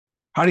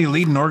How do you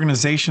lead an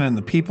organization and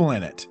the people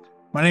in it?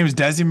 My name is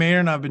Desi Mayer,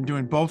 and I've been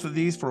doing both of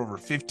these for over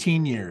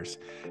 15 years.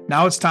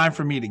 Now it's time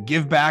for me to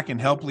give back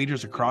and help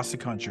leaders across the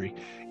country.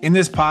 In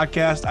this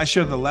podcast, I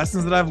share the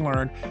lessons that I've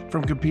learned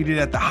from competing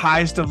at the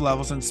highest of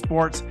levels in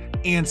sports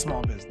and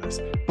small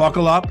business.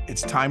 Buckle up,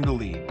 it's time to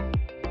lead.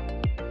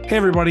 Hey,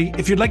 everybody,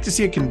 if you'd like to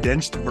see a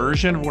condensed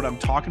version of what I'm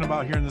talking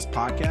about here in this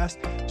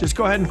podcast, just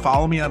go ahead and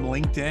follow me on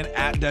LinkedIn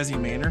at Desi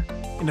Maynor.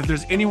 And if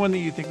there's anyone that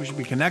you think we should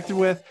be connected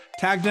with,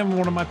 tag them in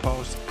one of my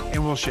posts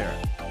and we'll share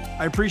it.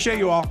 I appreciate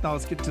you all. Now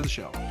let's get to the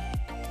show.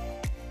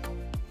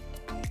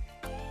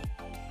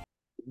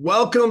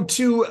 Welcome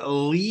to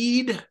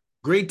Lead.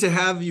 Great to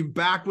have you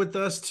back with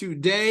us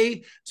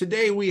today.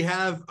 Today we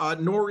have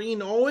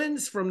Noreen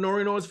Owens from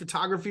Noreen Owens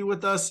Photography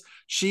with us.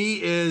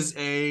 She is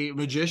a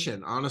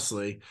magician,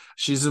 honestly.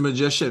 She's a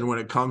magician when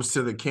it comes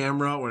to the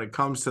camera, when it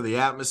comes to the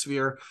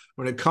atmosphere,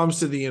 when it comes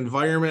to the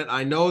environment.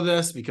 I know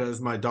this because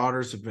my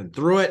daughters have been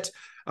through it.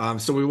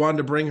 So we wanted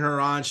to bring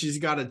her on. She's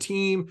got a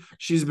team.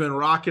 She's been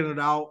rocking it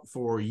out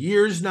for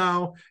years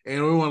now,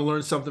 and we want to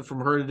learn something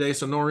from her today.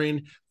 So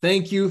Noreen,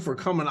 thank you for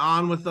coming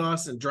on with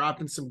us and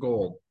dropping some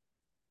gold.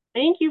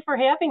 Thank you for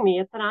having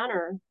me. It's an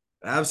honor.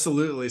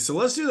 Absolutely. So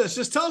let's do this.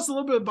 Just tell us a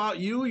little bit about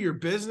you, your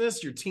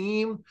business, your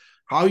team,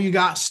 how you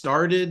got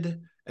started,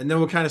 and then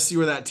we'll kind of see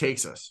where that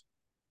takes us.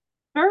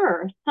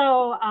 Sure.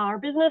 So our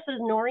business is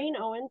Noreen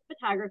Owens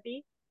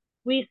Photography.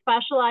 We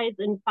specialize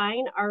in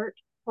fine art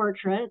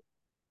portraits,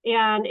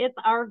 and it's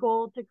our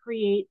goal to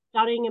create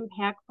stunning,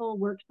 impactful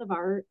works of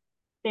art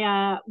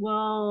that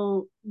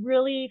will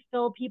really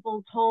fill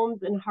people's homes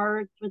and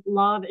hearts with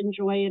love and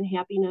joy and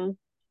happiness.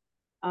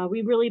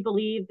 We really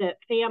believe that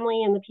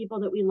family and the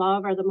people that we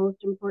love are the most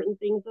important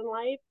things in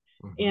life.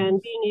 Mm-hmm.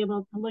 And being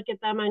able to look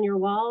at them on your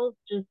walls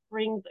just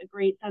brings a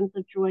great sense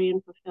of joy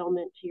and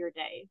fulfillment to your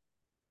day.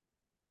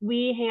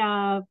 We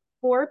have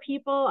 4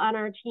 people on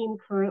our team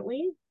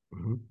currently,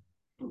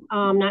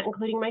 not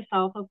including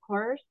myself, of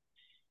course.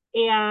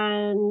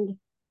 And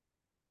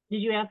did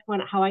you ask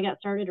how I got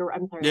started? Or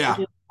I'm sorry, yeah.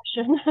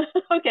 Question?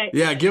 Okay.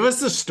 Yeah, give us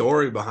the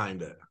story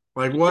behind it.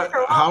 Like what,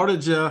 sure. How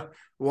did you...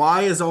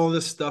 Why is all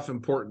this stuff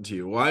important to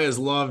you? Why is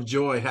love,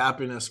 joy,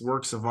 happiness,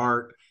 works of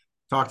art?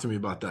 Talk to me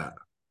about that.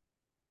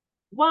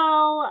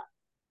 Well,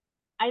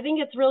 I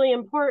think it's really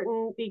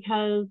important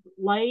because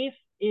life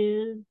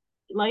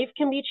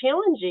can be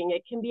challenging.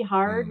 It can be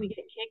hard. We get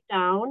kicked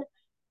down.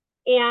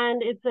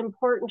 And it's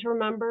important to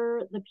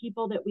remember the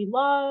people that we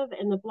love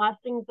and the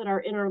blessings that are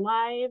in our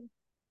lives.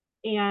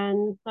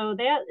 And so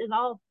that is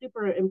all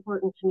super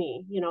important to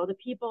me, the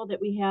people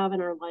that we have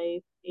in our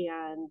life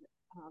and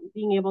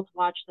being able to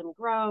watch them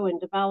grow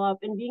and develop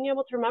and being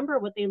able to remember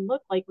what they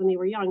looked like when they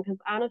were young. Because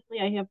honestly,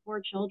 I have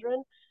 4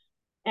 children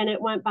and it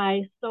went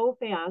by so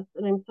fast.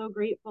 And I'm so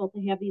grateful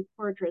to have these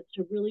portraits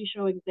to really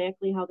show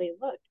exactly how they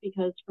looked,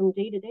 because from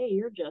day to day,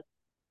 you're just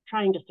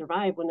trying to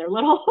survive when they're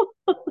little.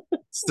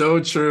 So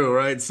true,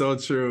 right? So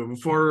true.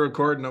 Before we're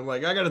recording, I'm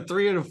like, I got a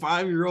 3 and a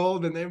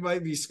 5-year-old and they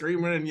might be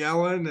screaming and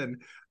yelling.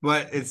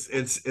 But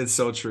it's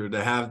so true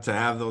to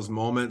have those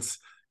moments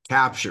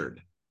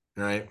captured,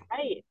 right?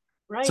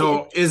 Right.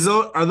 So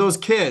are those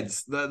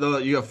kids,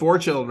 you have 4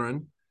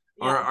 children,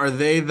 yeah. Are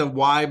they the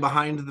why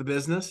behind the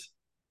business?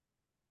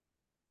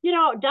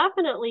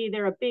 Definitely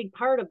they're a big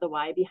part of the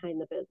why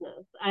behind the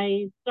business.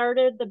 I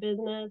started the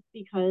business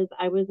because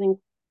I was in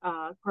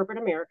corporate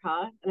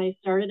America and I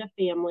started a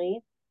family,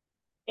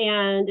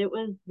 and it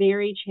was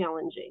very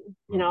challenging.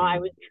 I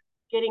was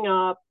getting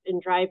up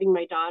and driving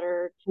my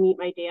daughter to meet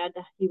my dad.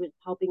 He was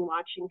helping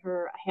watching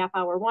her a half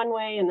hour one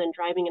way and then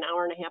driving an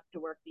hour and a half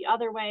to work the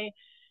other way.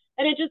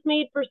 And it just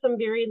made for some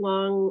very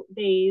long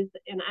days.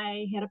 And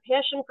I had a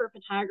passion for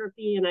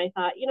photography, and I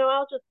thought,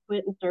 I'll just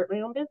quit and start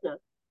my own business.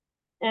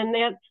 And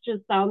that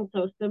just sounds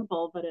so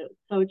simple, but it's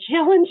so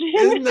challenging.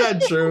 Isn't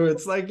that true?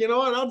 It's like, you know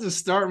what? I'll just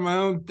start my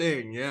own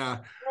thing. Yeah.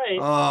 Right.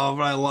 Oh,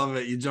 but I love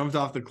it. You jumped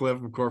off the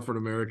cliff of corporate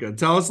America.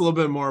 Tell us a little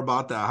bit more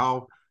about that.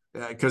 How,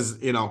 because,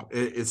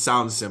 it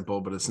sounds simple,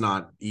 but it's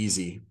not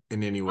easy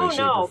in any way, shape,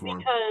 or form.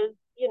 Because,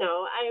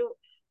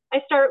 I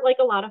start like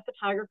a lot of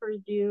photographers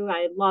do.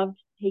 I loved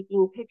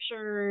taking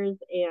pictures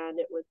and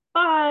it was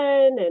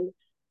fun.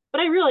 But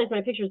I realized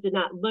my pictures did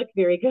not look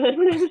very good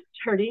when I was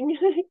starting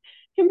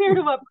compared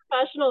to what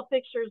professional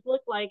pictures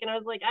look like. And I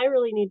was like, I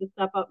really need to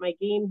step up my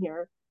game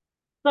here.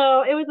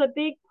 So it was a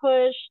big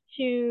push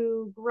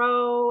to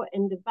grow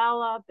and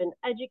develop and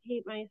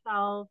educate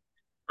myself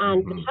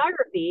on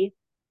photography,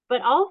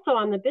 but also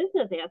on the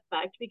business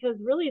aspect, because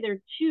really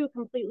they're 2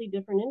 completely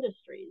different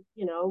industries.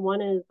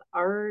 One is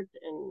art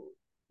and,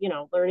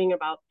 learning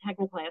about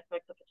technical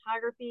aspects of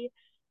photography,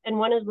 and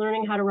one is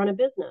learning how to run a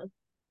business.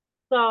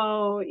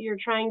 So you're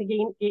trying to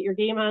get your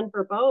game on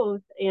for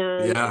both.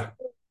 And yeah.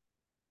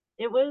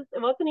 It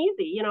wasn't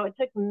easy. It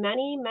took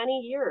many,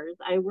 many years.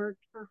 I worked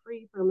for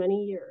free for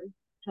many years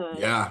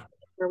to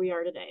where we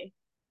are today.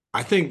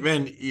 I think,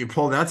 man,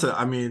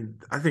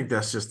 I think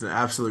that's just an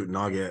absolute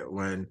nugget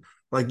when,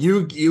 like,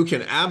 you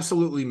can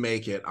absolutely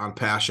make it on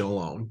passion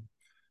alone.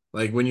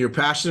 Like when you're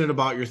passionate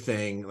about your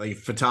thing, like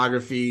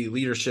photography,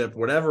 leadership,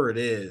 whatever it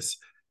is,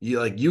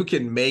 You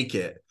can make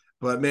it,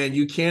 but man,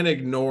 you can't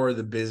ignore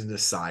the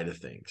business side of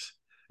things,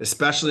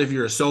 especially if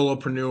you're a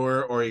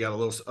solopreneur or you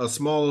got a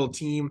small little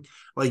team.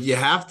 Like you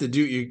have to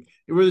do you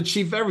were the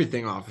chief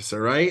everything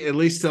officer, right? At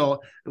least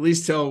till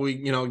we,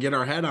 get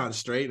our head on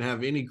straight and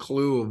have any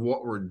clue of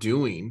what we're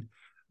doing.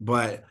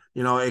 But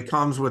it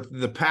comes with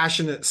the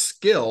passionate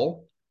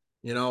skill,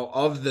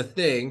 of the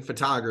thing,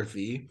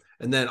 photography,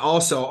 and then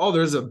also, oh,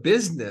 there's a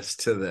business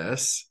to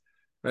this,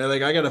 right?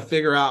 Like I got to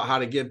figure out how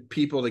to get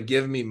people to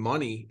give me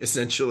money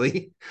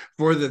essentially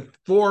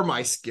for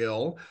my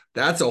skill.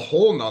 That's a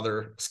whole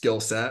nother skill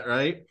set,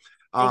 right?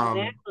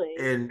 Exactly.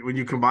 And when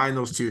you combine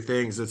those two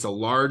things, it's a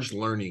large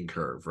learning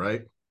curve,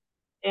 right?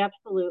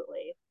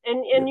 Absolutely.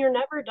 And you're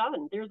never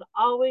done. There's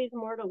always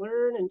more to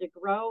learn and to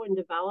grow and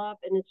develop,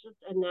 and it's just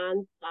a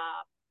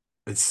nonstop.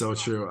 It's so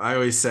true. I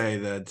always say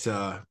that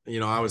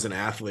I was an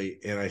athlete,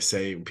 and I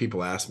say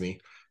people ask me,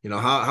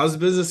 how's the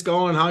business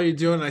going? How are you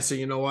doing? I say,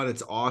 you know what?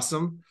 It's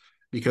awesome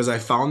because I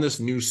found this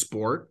new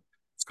sport.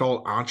 It's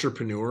called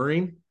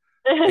entrepreneuring.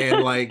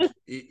 And like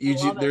I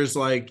love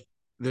it.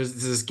 there's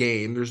this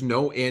game, there's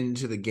no end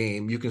to the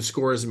game. You can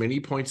score as many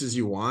points as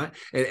you want,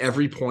 and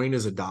every point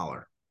is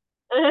 $1.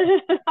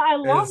 I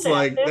And love it's that.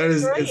 like That's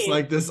it's great.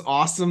 like this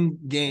awesome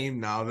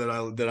game now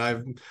that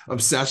I'm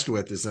obsessed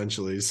with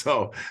essentially.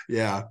 So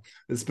yeah,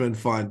 it's been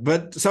fun.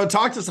 But so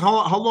talk to us.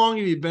 How long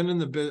have you been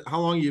in how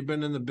long have you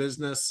been in the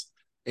business,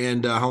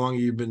 and how long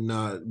have you been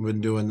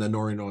doing the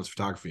Noreen Owens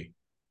photography?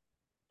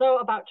 So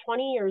about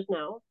 20 years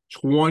now.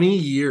 20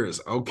 years.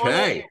 20 years.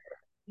 Okay.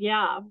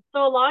 Yeah.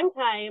 So a long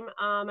time.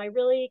 I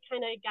really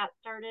kind of got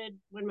started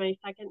when my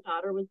second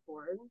daughter was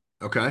born.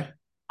 Okay.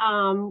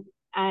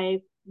 I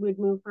would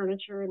move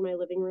furniture in my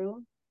living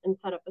room and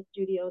set up a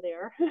studio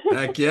there.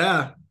 Heck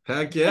yeah.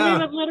 Heck And we yeah.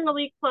 would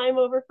literally climb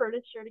over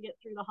furniture to get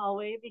through the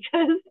hallway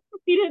because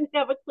we didn't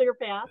have a clear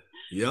path.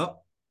 Yep.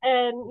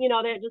 And,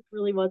 that just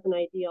really wasn't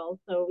ideal.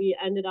 So we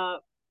ended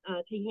up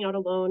taking out a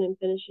loan and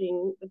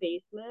finishing the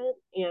basement.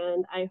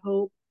 And I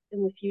hope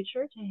in the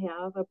future to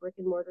have a brick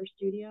and mortar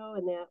studio,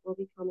 and that will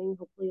be coming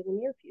hopefully in the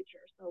near future.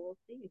 So we'll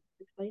see.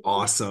 It's exciting.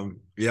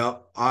 Awesome.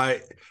 Yep.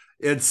 I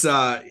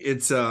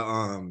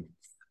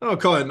don't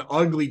call it an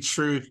ugly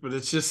truth, but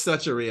it's just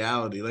such a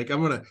reality. Like I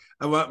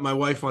want my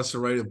wife wants to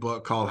write a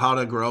book called How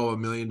to Grow $1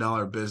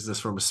 Million Business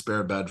from a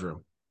Spare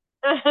Bedroom.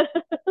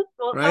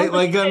 Well, it Right? sounds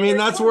like Like, you I guys mean, are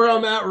that's doing where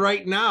I'm it. at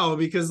right now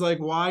because like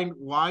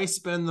why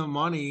spend the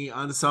money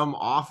on some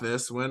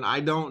office when I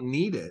don't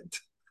need it?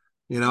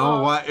 You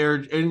know Well, what?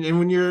 And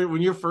when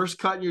you're first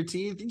cutting your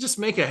teeth, you just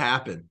make it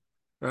happen,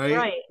 right?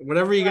 right,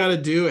 Whatever you got right.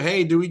 to do.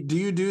 Hey, do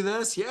you do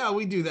this? Yeah,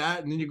 we do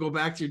that. And then you go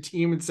back to your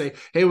team and say,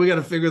 hey, we got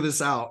to figure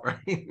this out,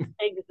 right?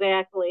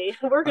 Exactly.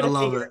 We're I going to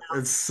love figure it. it out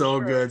It's for so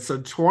sure. good.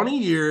 So 20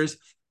 years.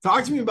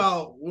 Talk to me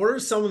about what are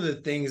some of the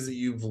things that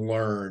you've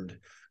learned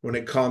when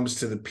it comes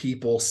to the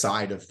people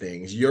side of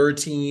things, your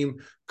team,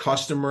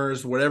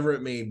 customers, whatever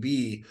it may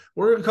be.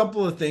 What are a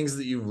couple of things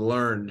that you've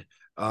learned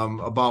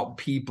about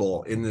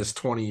people in this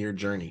 20-year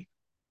journey?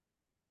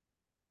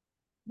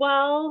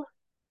 Well,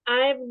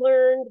 I've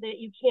learned that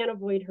you can't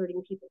avoid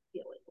hurting people's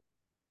feelings.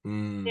 That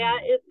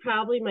Mm, is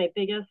probably my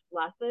biggest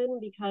lesson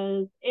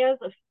because as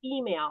a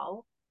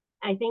female,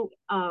 I think,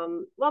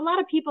 well, a lot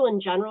of people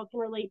in general can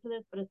relate to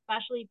this, but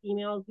especially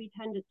females, we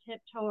tend to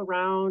tiptoe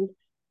around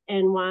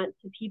and want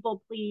to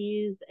people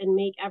please and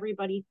make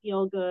everybody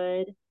feel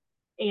good.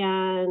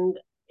 And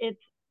it's,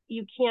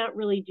 you can't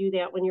really do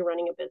that when you're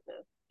running a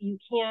business. You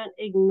can't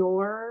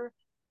ignore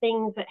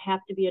things that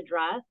have to be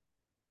addressed,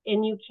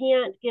 and you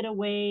can't get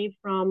away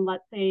from,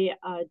 let's say,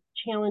 a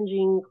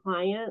challenging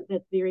client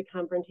that's very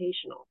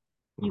confrontational.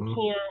 You mhm.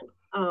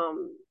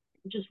 can't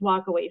just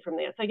walk away from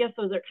that. So I guess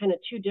those are kind of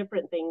two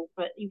different things,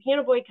 but you can't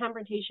avoid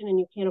confrontation and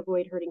you can't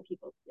avoid hurting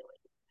people's feelings.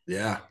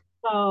 Yeah,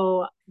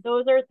 So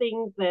those are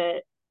things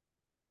that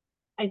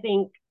I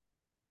think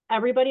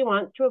everybody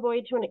wants to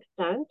avoid to an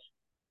extent.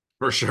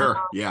 for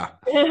sure. Yeah.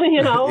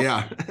 you know,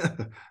 Yeah.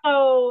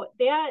 so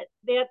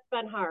that's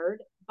been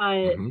hard,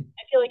 but Hmm.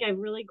 I feel like I've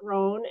really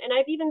grown, and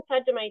I've even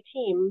said to my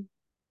team,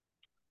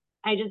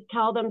 I just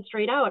tell them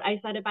straight out. I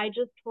said, if I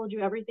just told you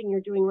everything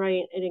you're doing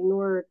right and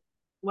ignored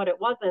what it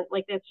wasn't,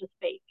 like that's just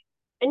fake.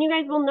 And you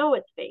guys will know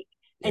it's fake.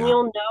 And Yeah.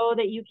 you'll know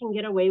that you can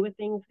get away with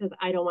things because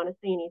I don't want to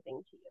say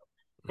anything to you.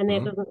 And that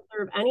Hmm. doesn't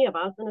serve any of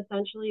us and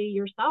essentially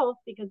yourself,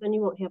 because then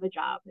you won't have a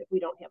job if we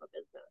don't have a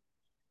business.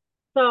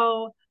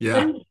 So,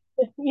 Yeah.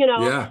 you know,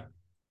 Yeah.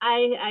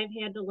 I've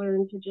had to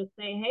learn to just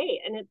say,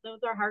 hey, and those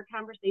are hard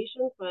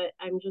conversations, but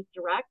I'm just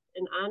direct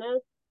and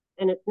honest,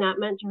 and it's not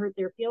meant to hurt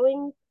their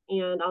feelings.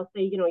 And I'll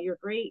say, you're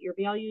great, you're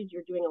valued,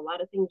 you're doing a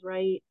lot of things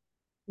right.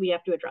 We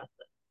have to address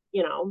this.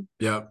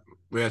 Yep.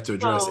 We have to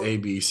address So A,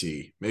 B,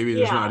 C. Maybe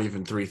there's yeah, not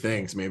even three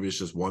things. Maybe it's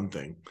just one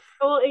thing.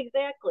 well,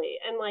 exactly,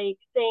 and like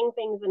saying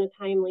things in a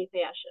timely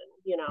fashion,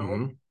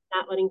 Hmm.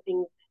 not letting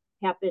things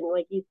happen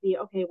like you see.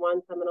 Okay,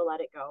 once I'm gonna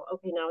let it go.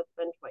 Okay, now it's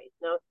been twice.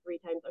 Now it's three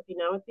times. Okay,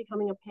 now it's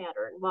becoming a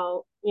pattern.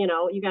 Well, you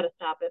got to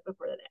stop it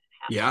before that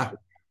Yeah. happens.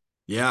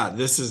 Yeah.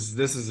 This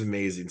is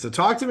amazing. So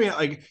talk to me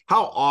like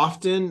how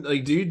often,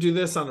 like, do you do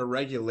this on a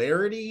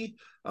regularity?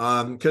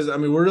 Because I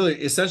mean, we're really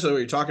essentially what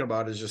you're talking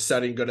about is just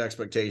setting good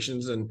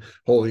expectations and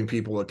holding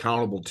people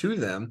accountable to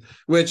them,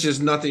 which is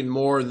nothing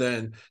more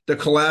than the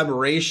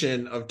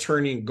collaboration of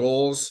turning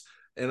goals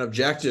and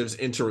objectives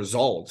into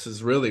results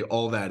is really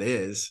all that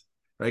is,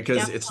 right?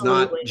 Because it's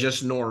not Absolutely.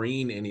 just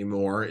Noreen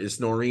anymore, it's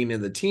Noreen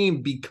and the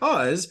team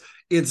because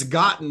it's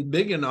gotten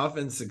big enough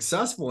and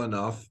successful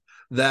enough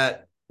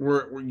that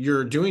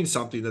you're doing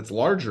something that's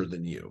larger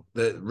than you,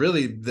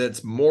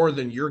 that's more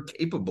than you're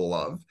capable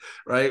of,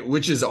 right?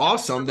 Which is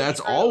awesome. So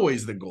That's true.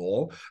 always the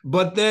goal.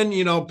 But then,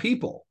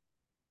 people.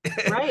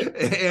 Right.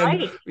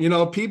 And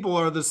Right. people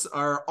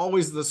are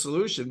always the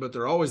solution, but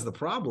they're always the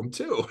problem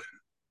too.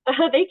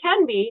 They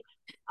can be.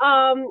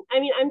 I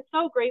mean, I'm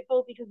so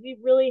grateful because we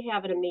really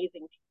have an amazing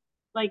team.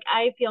 Like,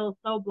 I feel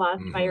so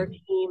blessed by our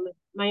Mm-hmm. team.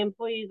 My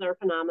employees are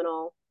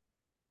phenomenal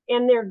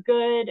and they're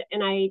good,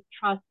 and I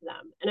trust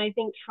them. And I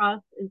think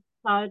trust is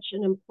such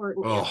an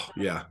important Oh aspect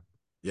yeah. of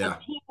Yeah.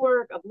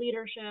 teamwork, of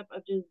leadership,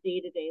 of just day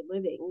to day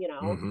living, you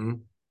know? Mm-hmm.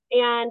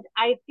 And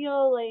I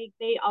feel like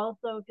they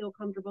also feel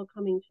comfortable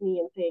coming to me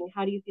and saying,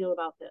 how do you feel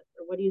about this?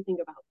 Or what do you think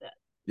about this?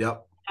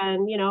 Yep.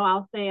 And,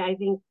 I'll say, I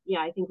think, yeah,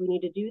 I think we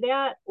need to do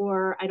that.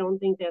 Or I don't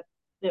think that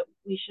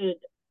we should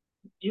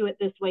do it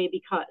this way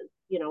because,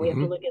 we have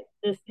to Mm-hmm. look at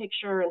this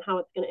picture and how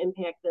it's going to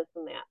impact this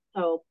and that.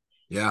 So,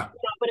 Yeah.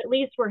 but at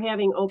least we're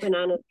having open,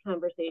 honest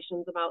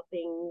conversations about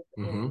things.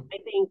 And Mm-hmm. I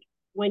think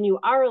when you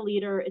are a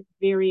leader, it's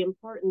very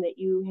important that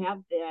you have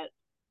that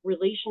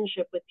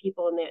relationship with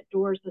people in that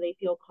door so they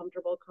feel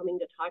comfortable coming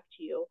to talk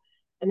to you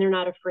and they're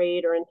not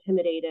afraid or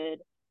intimidated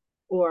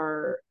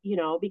or,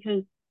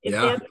 because if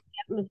Yeah. that's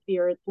the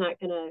atmosphere, it's not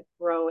going to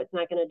grow, it's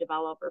not going to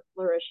develop or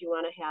flourish. You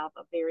want to have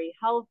a very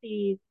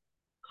healthy,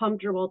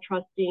 comfortable,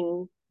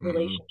 trusting Mm-hmm.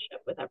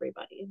 relationship with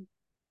everybody.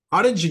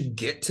 How did you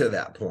get to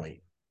that point?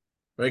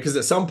 Right? Because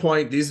at some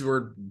point these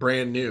were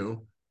brand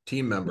new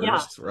team Yeah,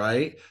 members,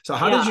 right? So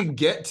how did yeah. you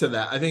get to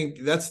that? I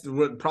think that's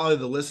what probably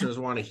the listeners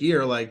want to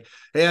hear. Like,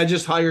 hey, I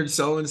just hired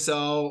so and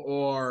so,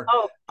 or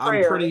Oh, I'm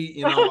prayer. pretty,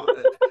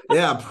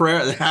 yeah,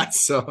 prayer.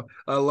 That's so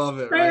I love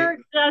it, right? Prayer,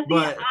 Jesse,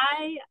 But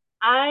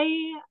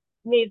I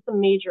made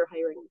some major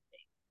hiring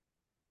mistakes.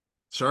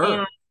 And,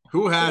 sure,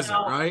 who you hasn't,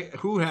 know, right?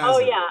 Who oh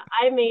hasn't? yeah,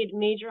 I made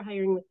major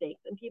hiring mistakes.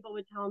 And people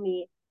would tell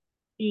me,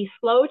 be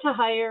slow to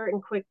hire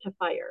and quick to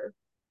fire.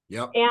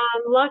 Yep. And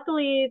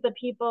luckily the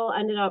people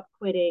ended up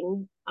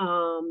quitting.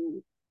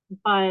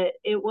 But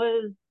it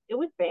was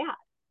bad.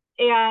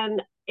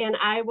 And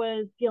I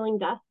was feeling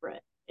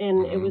desperate.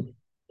 And it was,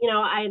 Mm-hmm.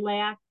 I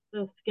lacked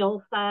the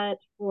skill set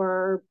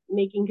for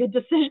making good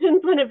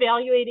decisions when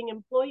evaluating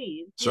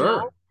employees,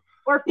 Sure.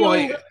 or Well,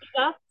 feeling really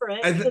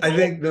desperate because I I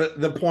didn't.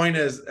 think the point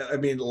is, I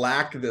mean,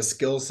 lack the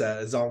skill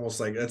set is almost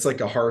like it's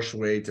like a harsh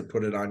way to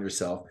put it on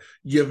yourself.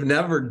 You've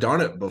never done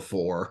it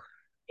before,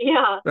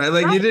 Yeah, right?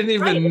 Like you right,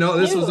 didn't right. even It's know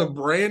this was a new.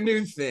 brand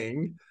new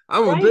thing.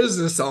 I'm a Right,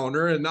 business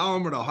owner and now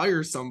I'm going to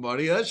hire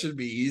somebody. That should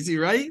be easy,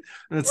 right?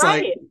 And it's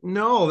like, right.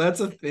 no,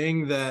 that's a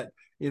thing that,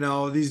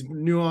 these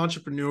new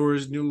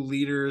entrepreneurs, new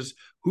leaders,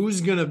 who's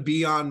going to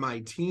be on my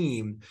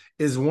team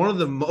is one of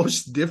the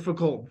most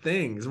difficult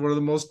things, one of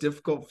the most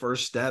difficult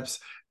first steps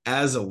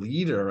as a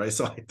leader, right?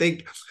 So I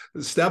think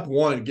step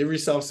one, give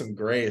yourself some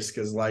grace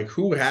because, like,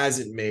 who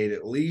hasn't made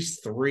at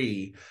least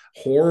three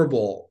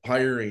horrible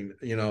hiring,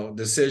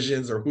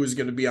 decisions or who's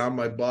going to be on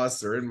my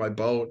bus or in my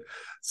boat,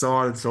 so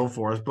on and so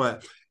forth.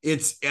 But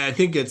I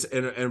think it's,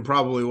 and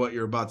probably what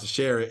you're about to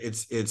share,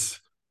 it's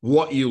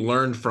what you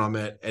learned from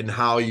it and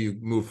how you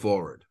move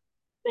forward.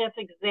 That's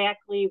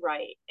exactly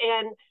right.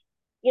 And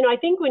I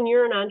think when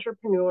you're an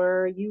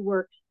entrepreneur, you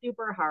work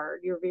super hard.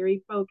 You're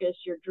very focused.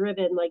 You're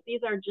driven. Like,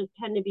 these are just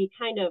tend to be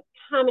kind of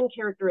common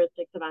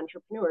characteristics of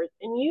entrepreneurs.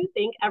 And you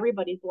think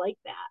everybody's like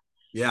that,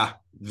 Yeah,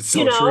 it's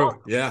you so know?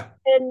 true. Yeah.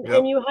 And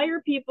Yep. you hire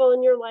people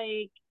and you're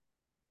like,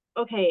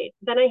 okay,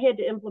 then I had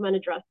to implement a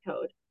dress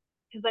code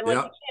because I'm like,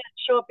 you Yep. can't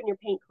show up in your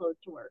paint clothes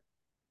to work.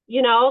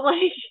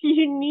 Like,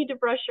 you need to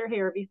brush your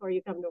hair before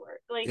you come to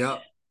work. Like,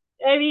 Yep.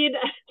 I mean,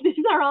 these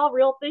are all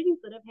real things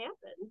that have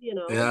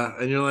happened. Yeah,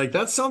 and you're like,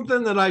 that's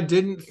something that I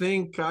didn't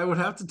think I would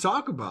have to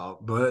talk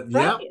about, but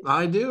yeah, Right,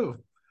 I do.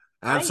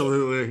 right.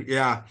 Absolutely.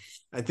 Yeah.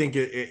 I think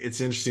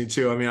it's interesting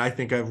too. I mean, I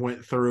think I've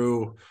went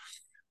through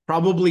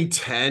probably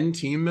 10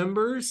 team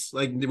members.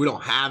 Like we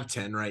don't have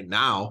 10 right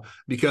now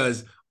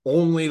because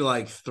only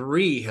like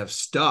three have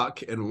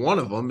stuck, and one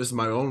of them is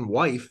my own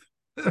wife.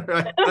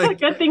 Right? Like,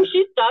 Good thing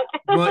she's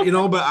but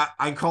stuck. but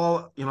I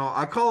call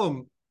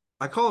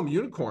them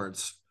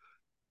unicorns.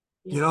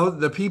 Yeah.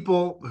 The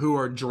people who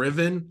are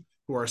driven,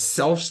 who are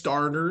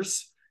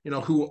self-starters,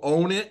 who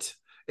own it.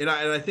 And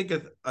I think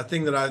a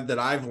thing that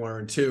I've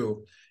learned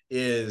too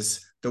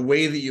is the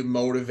way that you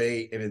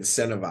motivate and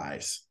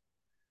incentivize,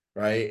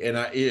 right? And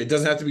it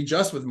doesn't have to be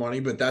just with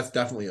money, but that's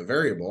definitely a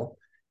variable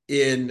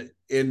in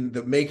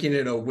the making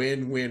it a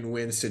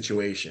win-win-win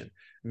situation,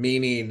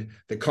 meaning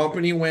the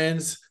company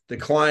wins, the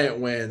client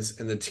wins,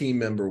 and the team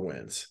member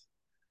wins.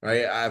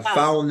 right? I've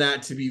found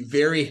that to be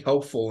very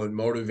helpful and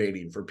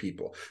motivating for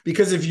people,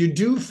 because if you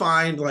do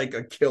find like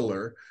a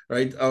killer,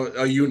 right,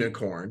 a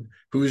unicorn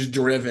who's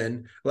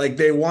driven, like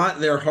they want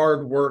their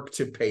hard work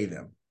to pay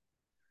them,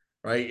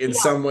 right, in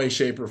some way,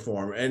 shape, or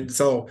form. And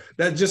so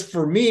that, just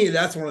for me,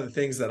 that's one of the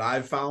things that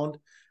I've found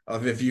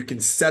of, if you can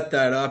set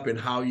that up and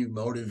how you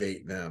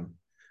motivate them,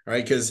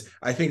 right? Because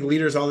I think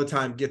leaders all the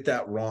time get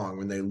that wrong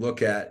when they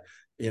look at,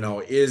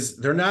 is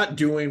they're not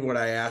doing what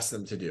I asked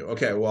them to do.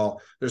 Okay,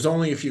 well, there's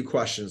only a few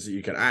questions that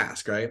you can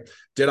ask, right?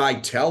 Did I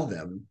tell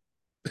them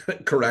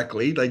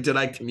correctly? Like, did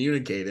I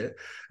communicate it,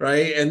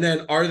 right? And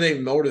then, are they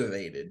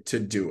motivated to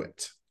do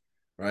it?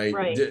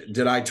 Right.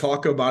 Did I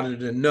talk about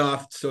it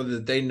enough so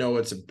that they know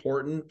it's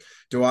important?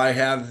 Do I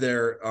have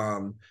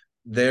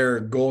their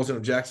goals and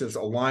objectives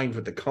aligned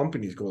with the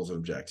company's goals and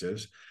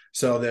objectives,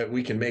 so that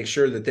we can make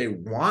sure that they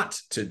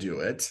want to do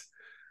it?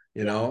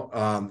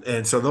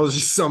 And so those are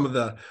some of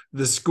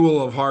the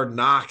school of hard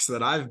knocks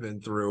that I've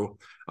been through,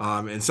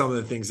 and some of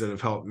the things that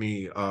have helped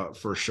me,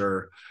 for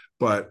sure.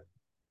 But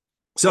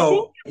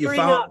so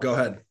go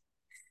ahead.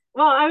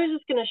 Well, I was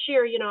just going to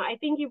share, I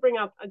think you bring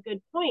up a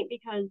good point,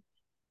 because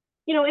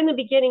in the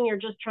beginning, you're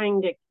just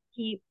trying to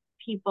keep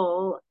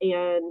people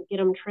and get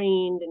them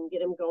trained and get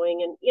them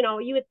going. And,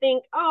 you would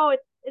think, oh,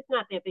 it's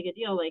not that big a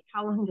deal. Like,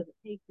 how long does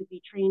it take to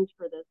be trained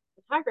for this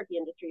photography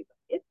industry?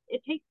 But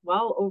it takes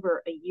well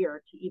over a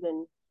year to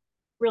even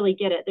really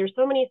get it. There's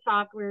so many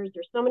softwares.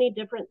 There's so many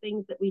different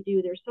things that we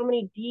do. There's so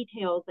many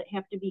details that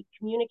have to be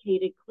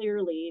communicated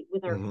clearly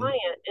with our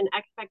client, and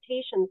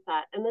expectations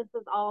set. And this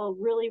is all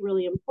really,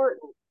 really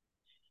important.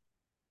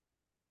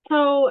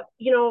 So,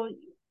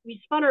 we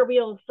spun our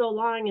wheels so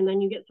long, and then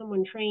you get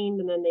someone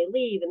trained and then they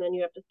leave, and then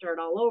you have to start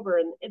all over.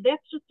 And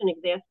that's just an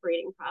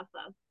exasperating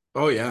process.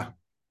 Oh, yeah.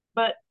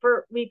 But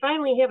we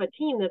finally have a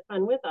team that's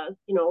been with us,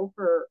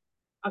 for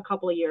a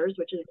couple of years,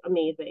 which is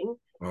amazing.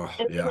 So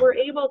we're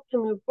able to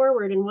move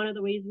forward. And one of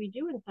the ways we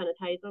do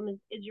incentivize them is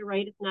you're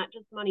right, it's not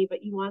just money,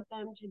 but you want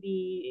them to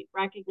be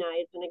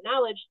recognized and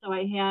acknowledged. So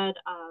I had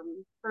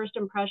first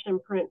impression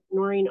print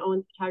Noreen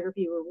Owens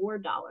photography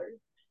reward dollars.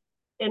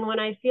 And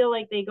when I feel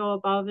like they go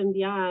above and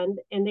beyond,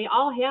 and they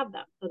all have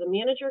them. So the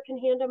manager can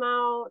hand them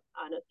out,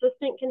 an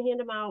assistant can hand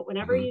them out.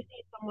 Whenever you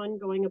see someone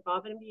going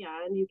above and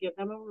beyond, you give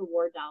them a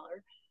reward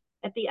dollar.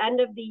 At the end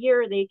of the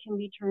year, they can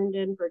be turned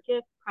in for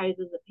gift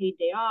prizes, a paid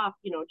day off,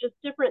 just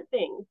different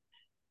things.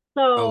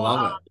 So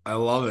I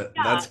love it.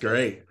 That's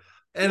great.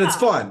 And it's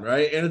fun,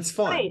 right? And it's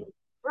fun.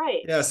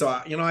 Right. Yeah. So,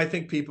 I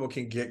think people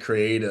can get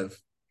creative,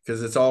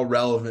 because it's all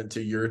relevant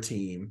to your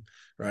team,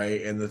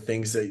 right? And the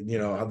things that,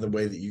 how the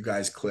way that you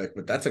guys click.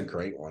 But that's a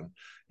great one.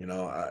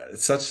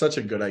 It's such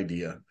a good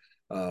idea,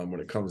 when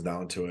it comes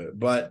down to it.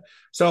 But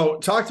so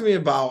talk to me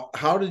about,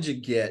 how did you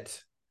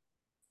get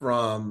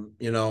from,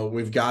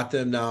 we've got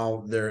them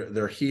now,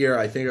 they're here,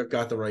 I think I've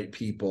got the right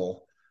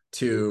people,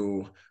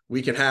 to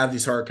we can have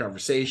these hard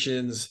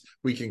conversations,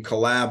 we can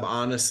collab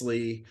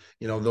honestly,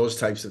 those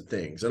types of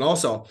things. And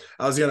also,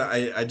 I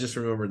just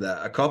remembered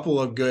that a couple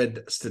of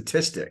good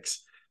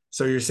statistics.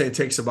 So you're saying it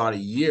takes about a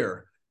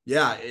year.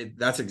 Yeah,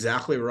 that's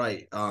exactly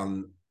right.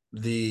 I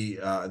believe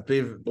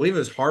it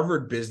was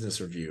Harvard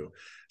Business Review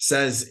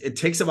says it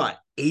takes about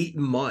 8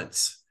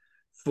 months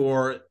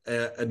for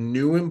a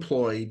new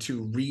employee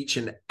to reach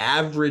an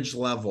average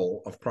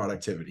level of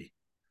productivity,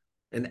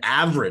 an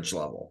average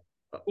level,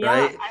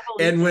 right?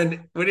 And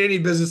when any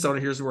business owner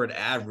hears the word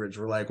average,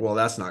 we're like, well,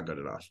 that's not good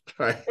enough,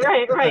 right?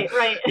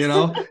 Right.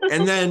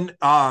 And then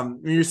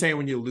you're saying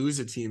when you lose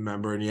a team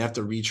member and you have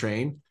to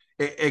retrain,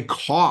 it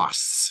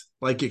costs,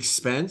 like,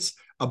 expense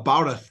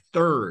about a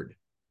third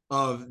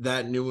of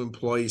that new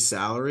employee's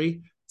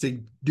salary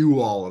to do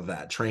all of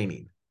that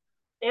training.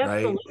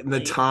 Absolutely. Right. And the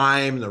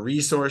time, the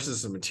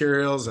resources, the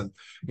materials, and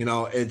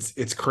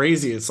it's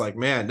crazy. It's like,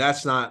 man,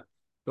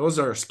 those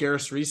are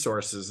scarce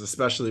resources,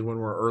 especially when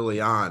we're early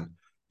on.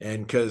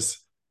 And because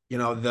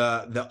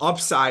the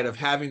upside of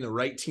having the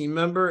right team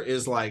member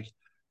is like,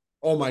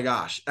 oh my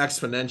gosh,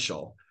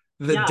 exponential.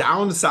 The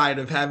downside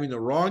of having the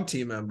wrong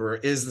team member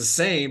is the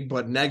same,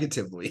 but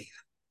negatively.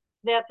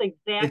 That's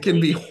exactly. It can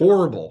be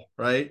horrible,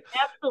 right?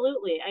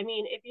 Absolutely. I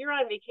mean, if you're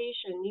on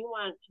vacation, you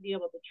want to be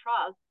able to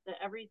trust that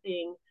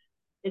everything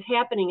is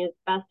happening as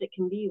best it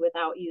can be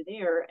without you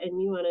there,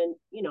 and you want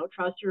to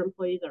trust your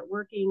employees are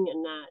working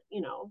and not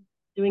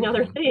doing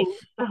other things.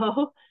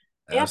 So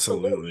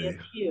absolutely,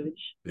 it's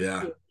huge.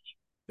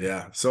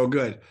 Yeah, so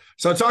good.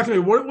 So talk to me,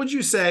 what would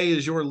you say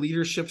is your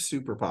leadership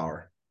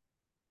superpower?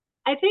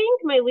 I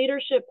think my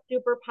leadership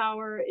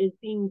superpower is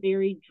being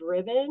very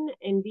driven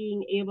and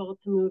being able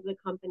to move the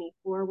company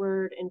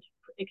forward and to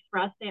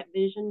express that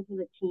vision to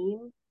the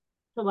team,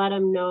 to let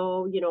them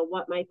know,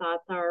 what my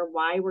thoughts are,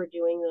 why we're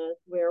doing this,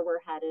 where we're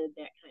headed,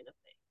 that kind of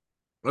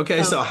thing.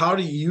 Okay, so how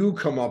do you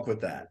come up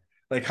with that?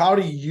 Like, how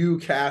do you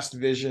cast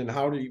vision?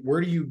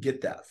 Where do you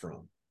get that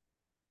from?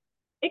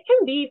 It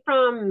can be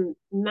from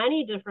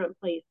many different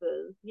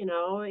places.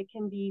 It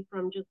can be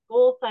from just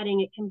goal setting.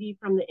 It can be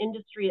from the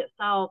industry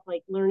itself,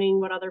 like learning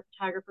what other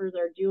photographers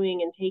are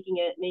doing and taking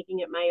it, making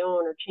it my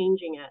own, or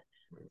changing it.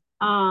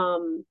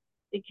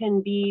 It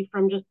can be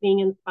from just being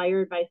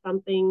inspired by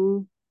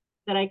something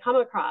that I come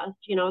across.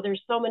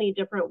 There's so many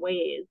different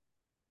ways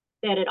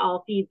that it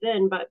all feeds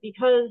in, but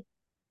because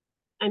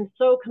I'm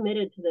so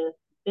committed to this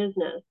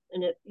business,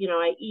 and it's,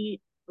 I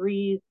eat,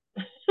 breathe,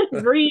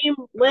 dream,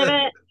 live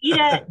it, eat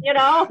it,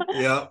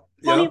 Yep.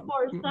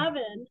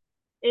 24/7.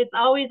 It's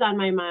always on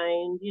my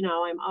mind.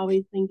 I'm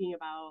always thinking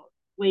about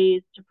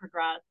ways to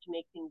progress, to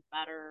make things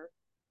better,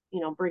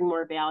 bring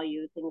more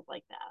value, things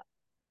like that.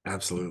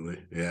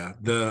 Absolutely. Yeah.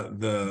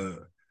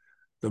 The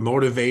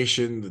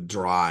motivation, the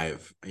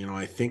drive,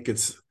 I think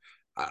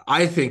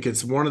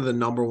it's one of the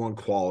number one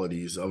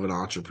qualities of an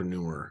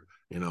entrepreneur,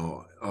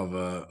 of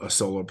a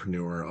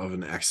solopreneur, of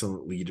an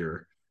excellent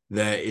leader,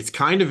 that it's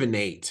kind of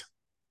innate.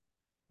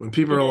 When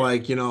people are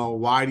like,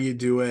 why do you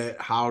do it?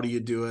 How do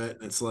you do it?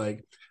 And it's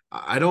like,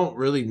 I don't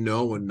really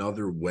know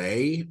another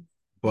way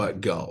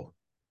but go.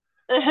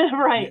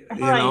 Right.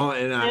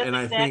 And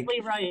I think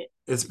exactly right.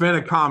 it's been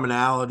a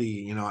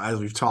commonality, as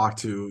we've talked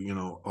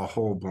to, a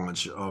whole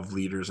bunch of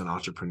leaders and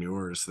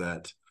entrepreneurs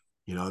that,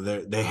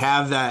 they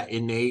have that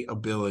innate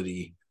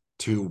ability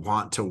to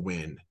want to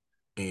win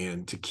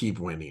and to keep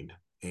winning.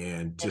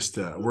 And just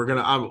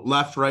I'm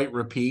left, right,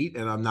 repeat,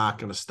 and I'm not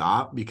going to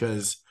stop,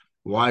 because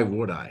why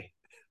would I?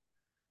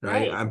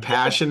 Right. I'm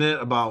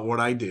passionate about what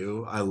I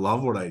do. I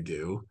love what I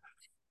do.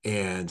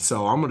 And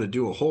so I'm going to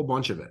do a whole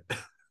bunch of it.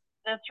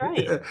 That's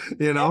right.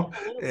 Absolutely.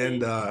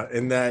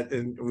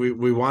 And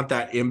we want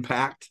that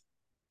impact,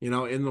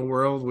 in the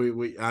world.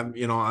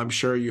 I'm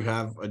sure you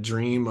have a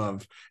dream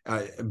of,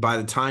 by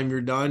the time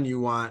you're done, you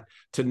want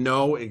to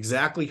know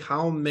exactly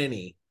how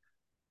many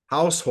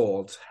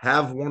households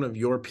have one of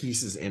your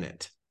pieces in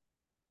it.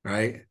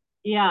 Right.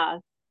 Yeah,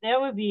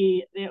 that would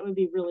be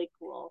really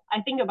cool.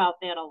 I think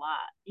about that a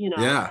lot,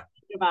 Yeah.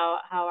 About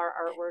how our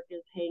artwork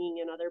is hanging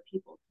in other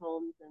people's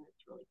homes, and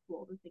it's really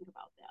cool to think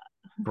about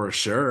that. For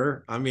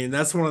sure. I mean,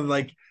 that's one of,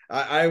 like,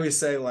 I always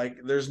say, like,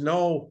 there's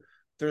not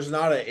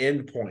an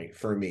end point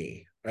for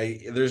me,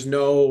 right? There's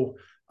no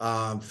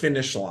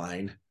finish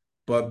line,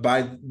 but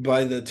by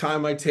the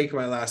time I take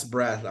my last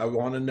breath, I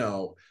want to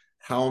know,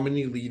 how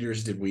many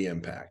leaders did we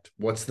impact?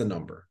 What's the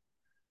number,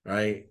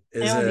 right?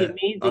 Is it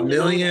a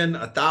million,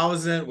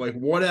 1,000, like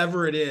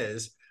whatever it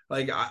is?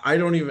 Like, I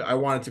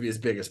want it to be as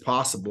big as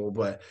possible,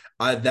 but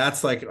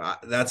that's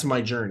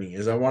my journey,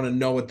 is I want to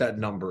know what that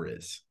number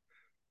is.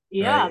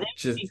 Yeah, right?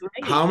 that would be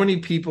great. How many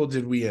people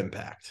did we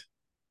impact?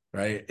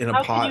 Right.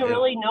 How can you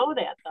really know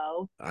that,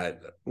 though?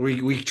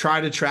 We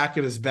try to track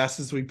it as best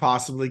as we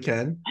possibly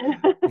can,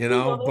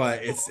 but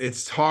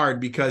it's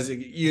hard, because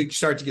you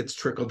start to get the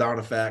trickle down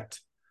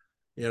effect,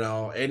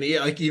 and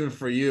like, even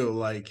for you,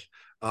 like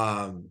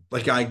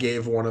I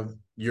gave one of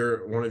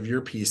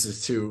your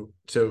pieces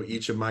to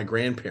each of my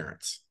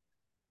grandparents.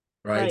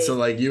 Right. So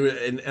like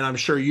and I'm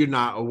sure you're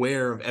not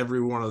aware of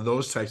every one of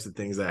those types of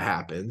things that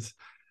happens.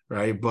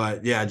 Right.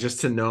 But yeah,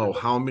 just to know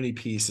how many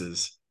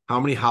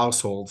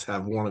households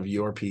have one of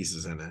your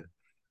pieces in it.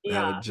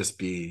 That would just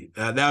be,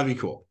 that would be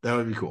cool. That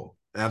would be cool.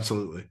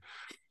 Absolutely.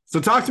 So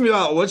talk to me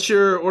about, what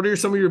are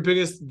some of your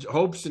biggest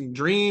hopes and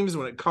dreams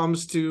when it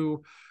comes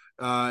to,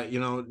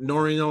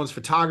 Noreen Owens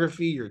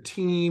Photography, your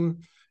team,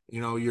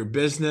 your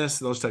business,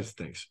 those types of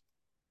things.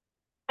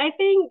 I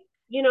think,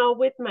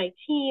 with my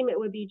team, it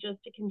would be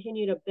just to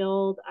continue to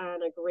build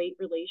on a great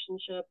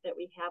relationship that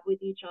we have with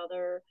each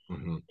other,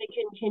 to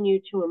continue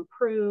to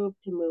improve,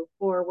 to move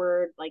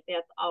forward. Like,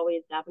 that's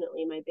always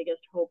definitely my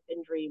biggest hope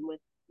and dream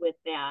with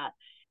that.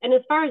 And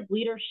as far as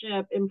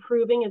leadership,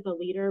 improving as a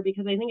leader,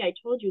 because I think I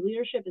told you,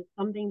 leadership is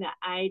something that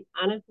I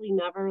honestly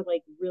never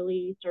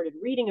really started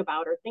reading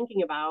about or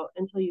thinking about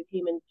until you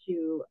came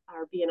into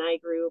our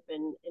BNI group,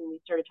 and we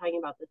started talking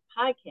about this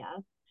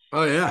podcast.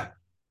 Oh, yeah.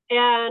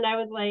 And I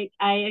was like,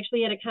 I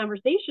actually had a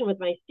conversation with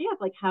my staff,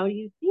 like, how do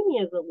you see me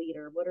as a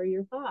leader? What are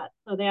your thoughts?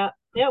 So that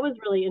was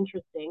really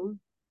interesting.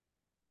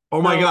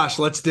 Oh my gosh,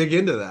 let's dig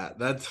into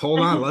that. Hold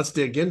on, let's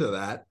dig into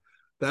that.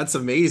 That's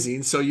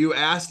amazing. So you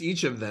asked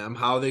each of them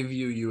how they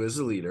view you as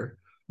a leader.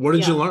 What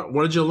did you learn?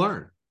 What did you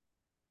learn?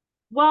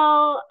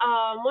 Well,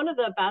 one of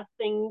the best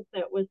things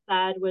that was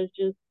said was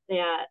just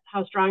that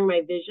how strong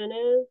my vision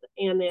is,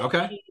 and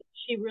that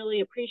she really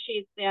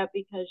appreciates that,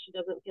 because she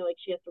doesn't feel like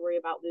she has to worry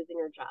about losing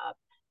her job,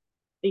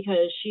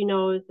 because she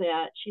knows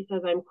that, she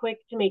says, I'm quick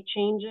to make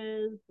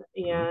changes,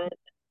 and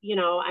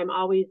I'm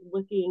always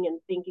looking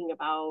and thinking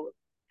about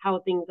how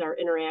things are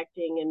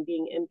interacting and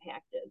being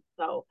impacted.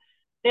 So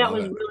that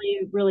was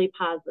really, really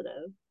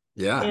positive.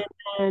 Yeah. And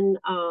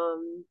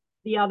then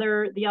the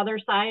other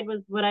side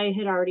was what I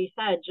had already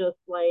said, just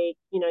like,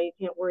 you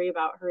can't worry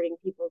about hurting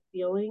people's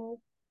feelings,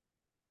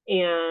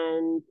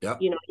 and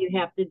you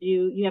have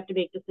to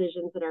make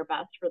decisions that are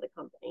best for the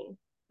company.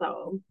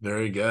 So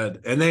very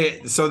good. And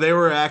they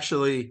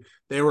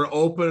were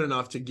open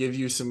enough to give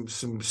you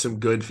some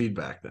good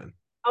feedback then.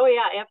 Oh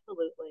yeah,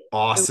 absolutely.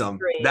 Awesome.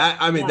 That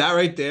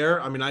right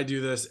there, I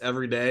do this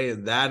every day,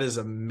 and that is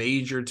a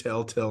major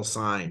telltale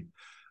sign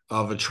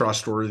of a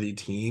trustworthy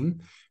team,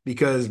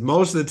 because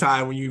most of the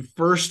time when you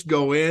first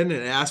go in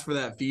and ask for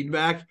that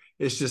feedback,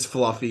 it's just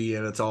fluffy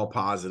and it's all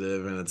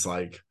positive, and it's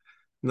like,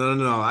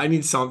 no. I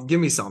need some. Give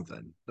me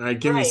something. All right,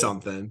 give me Right,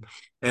 something.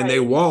 And they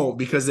right. won't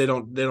because they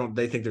think they're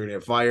gonna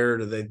get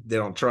fired, or they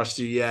don't trust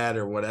you yet,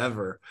 or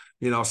whatever.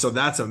 So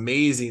that's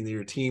amazing that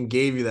your team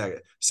gave you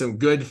that some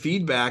good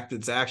feedback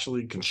that's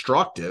actually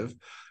constructive,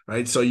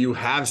 right? So you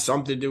have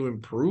something to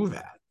improve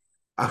at.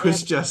 I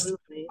was just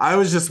Absolutely. I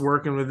was just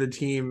working with a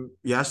team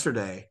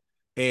yesterday,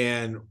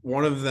 and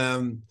one of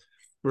them,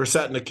 we were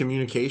setting a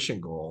communication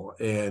goal,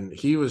 and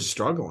he was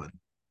struggling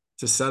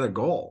to set a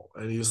goal.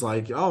 And he was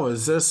like, "Oh,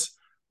 is this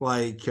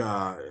like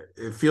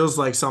it feels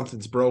like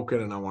something's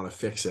broken and I want to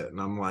fix it?"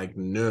 And I'm like,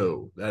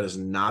 "No, that is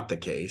not the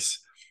case."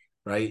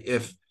 Right?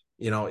 If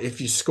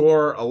you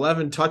score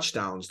 11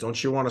 touchdowns,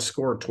 don't you want to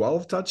score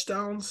 12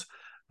 touchdowns?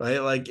 Right?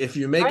 Like if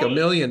you make Right, $1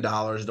 million,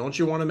 don't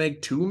you want to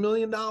make $2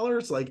 million?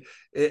 Like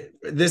right,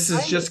 this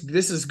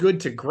is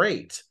good to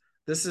great.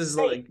 This is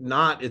right, like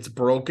not it's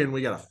broken,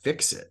 we gotta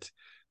fix it.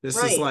 This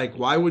is right. like,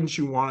 why wouldn't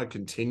you want to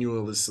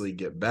continuously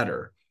get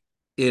better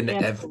in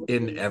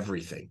Absolutely.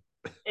 everything?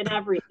 In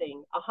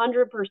everything,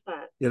 100%.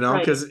 Right.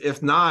 Because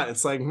if not,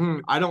 it's like,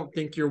 I don't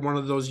think you're one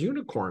of those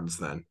unicorns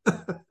then.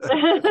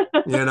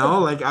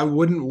 Like I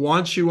wouldn't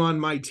want you on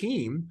my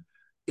team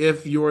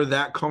if you're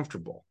that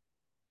comfortable.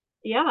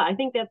 Yeah, I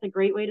think that's a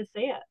great way to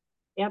say it.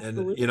 And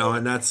Absolutely.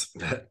 that's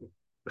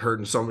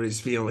hurting somebody's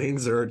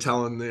feelings, or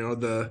telling,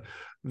 the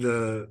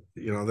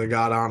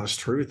God honest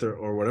truth,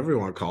 or whatever you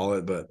want to call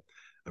it. But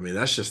I mean,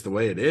 that's just the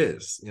way it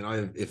is.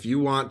 If you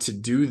want to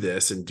do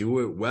this and do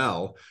it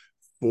well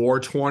for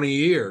 20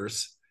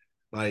 years,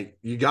 like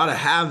you got to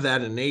have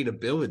that innate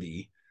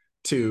ability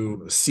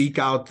to seek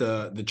out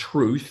the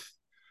truth,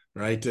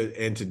 right?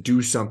 And to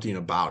do something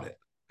about it.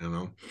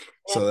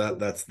 So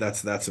Absolutely.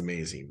 that's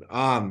amazing.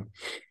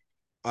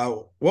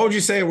 What would you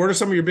say? What are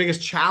some of your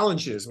biggest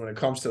challenges when it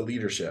comes to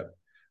leadership?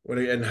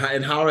 And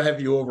how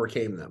have you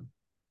overcame them?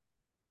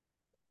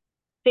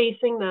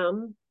 Facing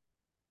them.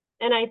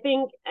 And I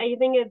think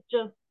it's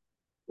just,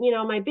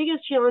 my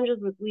biggest challenges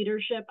with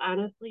leadership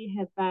honestly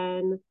have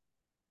been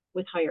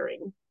with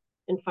hiring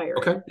and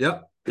Okay. firing.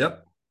 Yep.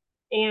 Yep.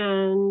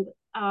 And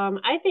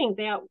I think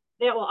that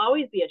will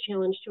always be a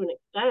challenge to an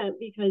extent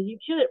because you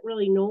can't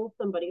really know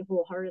somebody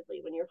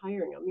wholeheartedly when you're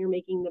hiring them. You're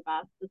making the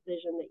best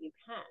decision that you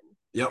can.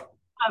 Yep.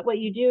 But what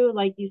you do,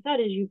 like you said,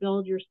 is you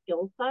build your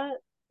skill set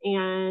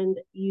and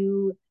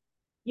you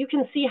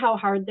can see how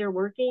hard they're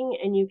working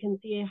and you can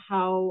see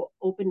how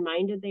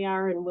open-minded they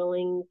are and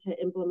willing to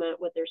implement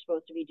what they're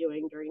supposed to be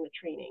doing during the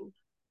training.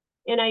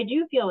 And I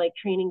do feel like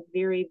training is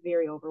very,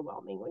 very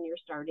overwhelming when you're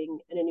starting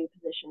in a new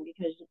position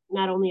because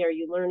not only are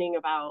you learning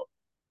about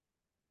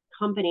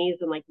companies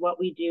and like what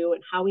we do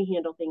and how we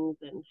handle things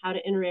and how to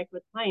interact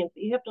with clients,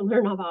 but you have to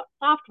learn about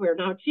software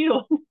now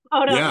too,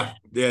 how to Yeah.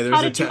 Yeah.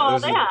 how to do all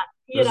that,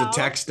 There's a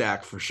tech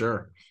stack for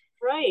sure.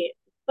 Right.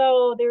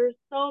 So there's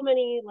so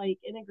many like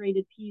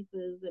integrated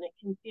pieces and it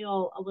can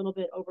feel a little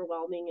bit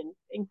overwhelming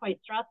and quite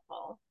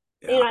stressful.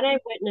 Yeah. And I've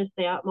witnessed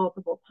that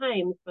multiple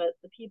times, but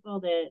the people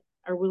that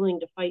are willing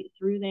to fight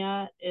through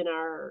that and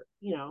are,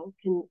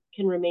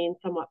 can remain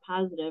somewhat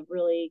positive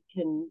really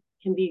can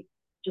be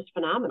just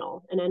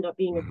phenomenal and end up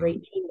being a Mm-hmm.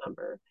 great team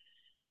member.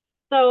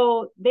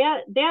 So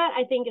that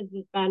I think has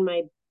just been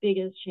my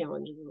biggest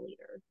challenge as a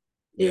leader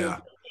is Yeah.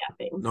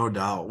 staffing. No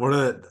doubt. One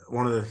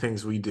of the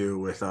things we do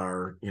with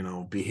our,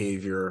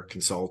 behavior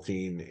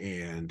consulting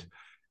and,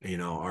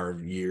 our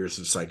years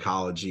of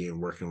psychology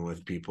and working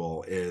with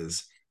people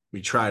is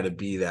we try to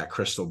be that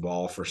crystal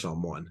ball for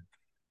someone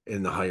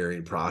in the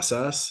hiring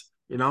process,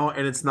 and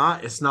it's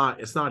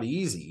not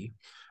easy.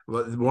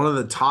 But one of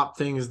the top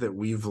things that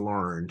we've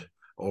learned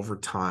over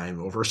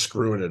time, over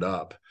screwing it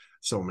up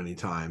so many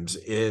times,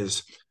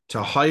 is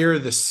to hire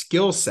the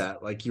skill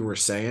set, like you were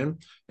saying,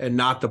 and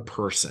not the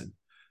person.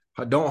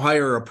 Don't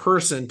hire a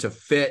person to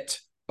fit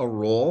a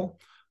role,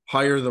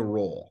 hire the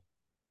role.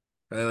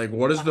 Right? Like,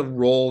 what is the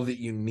role that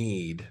you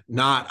need?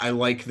 Not, I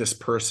like this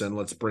person,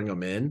 let's bring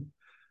them in.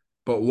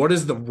 But what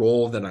is the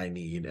role that I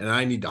need? And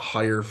I need to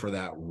hire for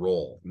that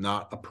role,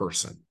 not a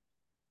person.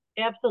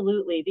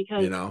 Absolutely, You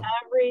because know?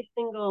 every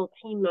single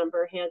team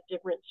member has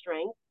different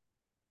strengths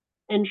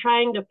and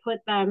trying to put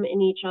them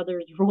in each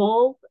other's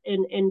roles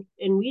and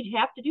we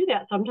have to do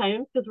that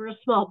sometimes because we're a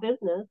small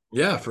business,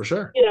 Yeah, for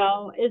sure.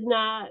 is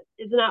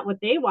not what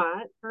they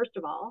want, first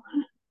of all.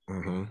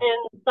 Mm-hmm.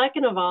 And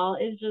second of all,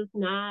 is just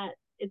not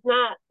it's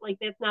not like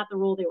that's not the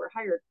role they were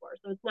hired for.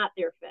 So it's not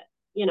their fit,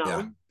 you Yeah.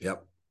 know.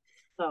 Yep.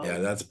 Yeah,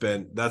 So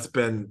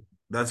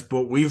that's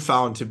what we've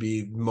found to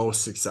be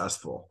most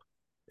successful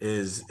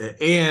is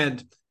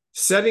and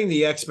setting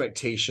the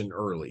expectation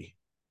early,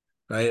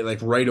 right? Like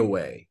right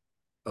away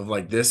of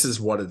like, this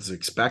is what is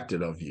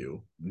expected of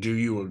you. Do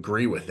you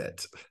agree with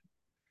it?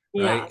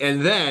 Right. yeah.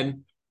 And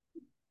then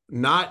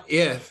not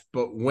if,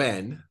 but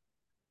when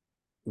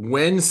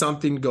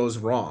something goes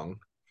wrong,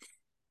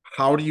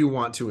 how do you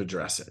want to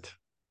address it?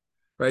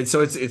 Right.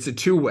 So it's a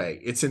two-way.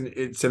 It's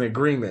an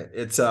agreement.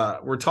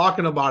 We're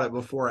talking about it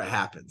before it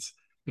happens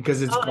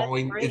because it's Oh, that's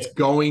going it's great.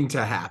 going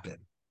to happen.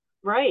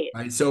 Right.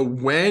 Right. So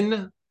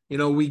when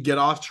we get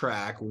off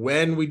track,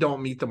 when we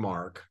don't meet the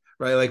mark,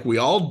 right? Like we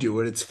all do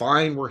it. It's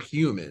fine. We're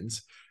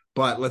humans,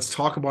 but let's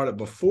talk about it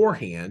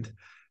beforehand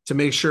to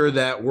make sure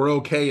that we're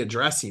okay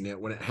addressing it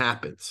when it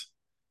happens.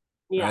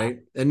 Yeah. Right.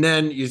 And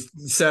then you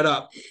set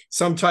up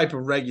some type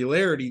of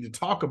regularity to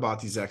talk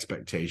about these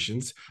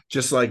expectations,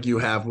 just like you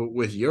have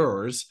with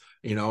yours,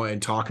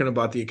 and talking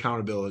about the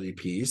accountability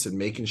piece and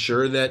making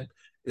sure that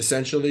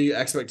essentially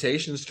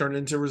expectations turn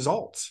into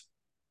results.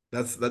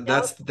 That's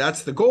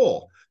the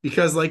goal.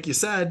 Because like you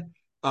said,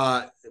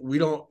 if we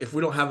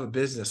don't have a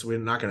business, we're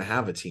not going to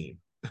have a team.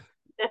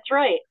 That's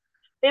right.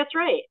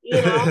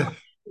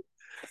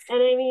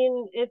 And I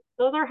mean,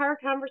 those are hard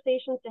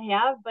conversations to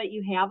have, but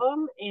you have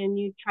them and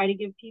you try to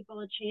give people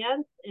a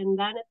chance, and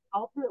then it's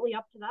ultimately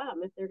up to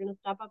them if they're going to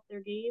step up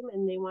their game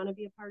and they want to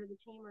be a part of the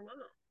team or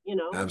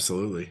not.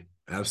 Absolutely.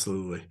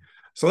 Absolutely.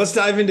 So let's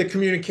dive into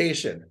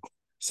communication.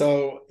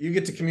 So you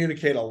get to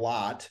communicate a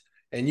lot,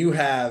 and you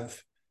have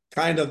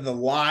kind of the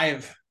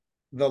live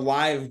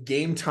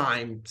game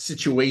time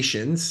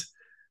situations,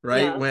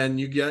 right? Yeah. When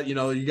you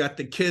got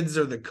the kids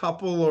or the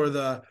couple or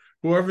the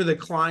whoever the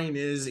client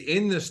is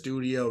in the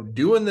studio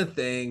doing the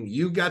thing,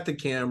 you got the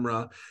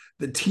camera,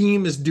 the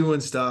team is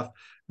doing stuff.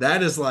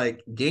 That is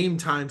like game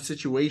time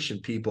situation,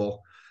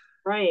 people.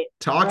 Right.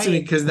 Talk to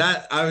me, because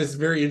I was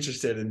very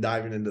interested in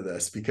diving into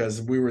this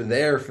because we were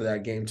there for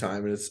that game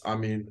time. And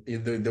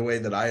the way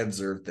that I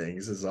observe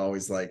things is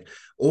always like,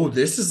 oh,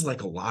 this is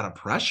like a lot of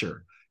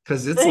pressure,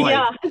 because it's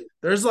like,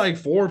 there's like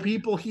 4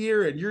 people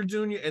here and you're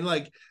doing it. And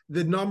like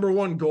the number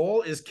one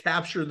goal is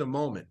capture the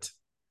moment.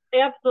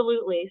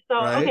 Absolutely. So,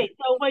 right? Okay.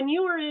 So when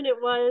you were in, it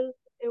was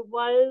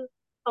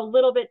a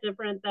little bit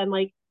different than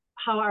like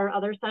how our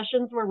other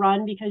sessions were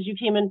run, because you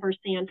came in for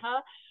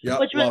Santa, Yep,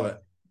 which was, love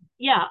it.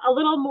 Yeah, a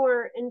little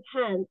more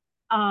intense.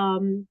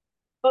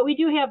 But we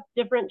do have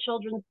different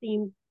children's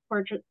themed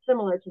portraits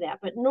similar to that.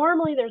 But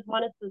normally there's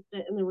one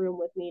assistant in the room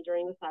with me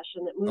during the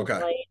session that moves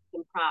lights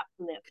and props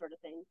and that sort of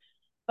thing.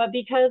 But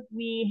because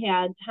we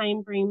had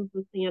time frames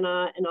with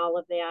Santa and all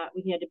of that,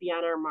 we had to be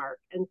on our mark.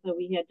 And so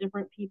we had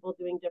different people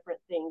doing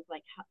different things.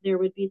 Like there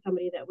would be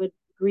somebody that would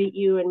greet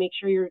you and make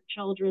sure your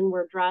children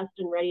were dressed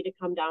and ready to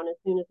come down as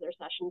soon as their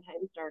session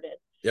time started.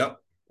 Yep.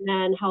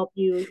 And help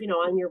you,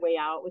 on your way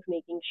out with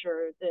making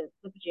sure that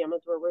the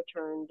pajamas were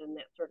returned and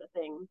that sort of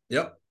thing.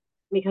 Yep.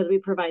 Because we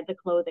provide the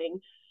clothing.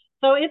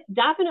 So it's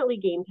definitely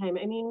game time.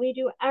 I mean, we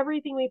do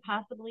everything we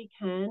possibly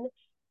can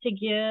to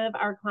give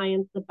our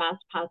clients the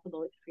best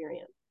possible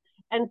experience.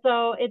 And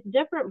so it's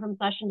different from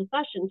session to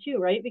session too,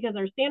 right? Because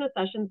our Santa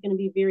session is going to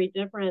be very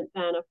different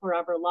than a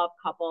forever love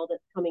couple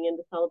that's coming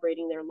into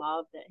celebrating their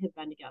love that have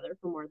been together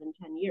for more than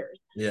 10 years.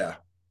 Yeah.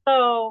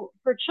 So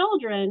for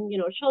children,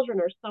 children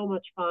are so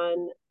much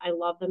fun. I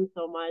love them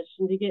so much.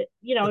 And to get,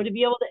 to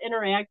be able to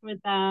interact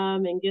with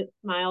them and get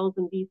smiles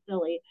and be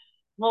silly.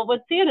 Well, when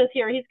Santa's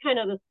here, he's kind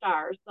of the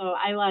star. So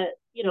I let,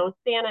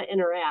 Santa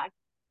interact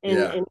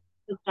and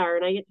the star,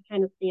 and I get to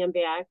kind of stand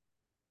back.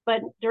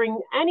 But during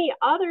any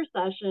other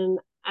session,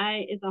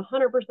 it's 100%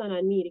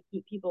 on me to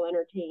keep people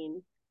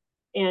entertained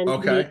and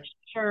to make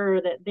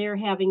sure that they're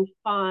having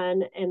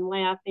fun and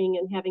laughing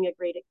and having a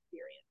great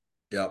experience.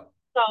 Yep.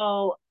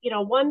 So,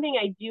 one thing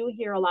I do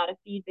hear a lot of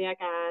feedback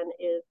on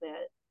is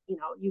that,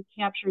 you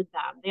captured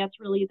them. That's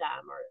really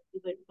them,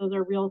 or those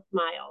are real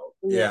smiles.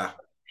 And yeah. That sort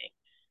of thing.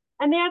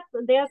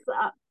 And that's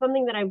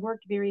something that I've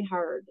worked very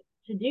hard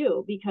to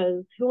do,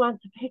 because who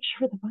wants a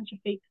picture with a bunch of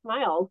fake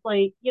smiles?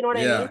 Like, you know what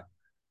I mean?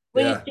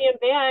 When you stand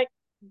back,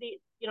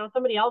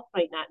 somebody else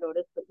might not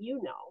notice, but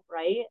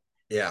right?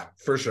 Yeah,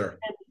 for sure.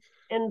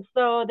 And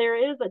so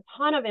there is a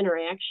ton of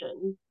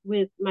interaction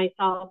with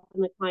myself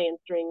and the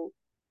clients during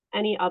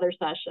any other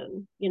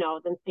session,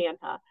 than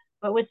Santa.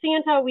 But with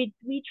Santa, we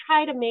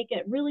try to make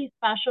it really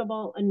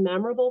special and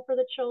memorable for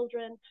the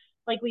children.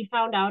 Like we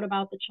found out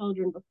about the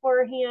children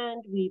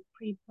beforehand. We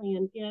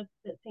pre-planned gifts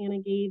that Santa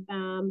gave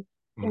them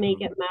to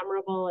make it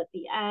memorable at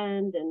the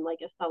end and like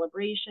a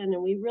celebration.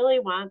 And we really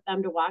want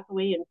them to walk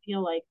away and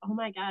feel like, oh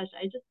my gosh,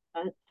 I just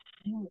spent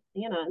time with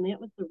Santa and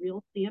that was the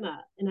real Santa.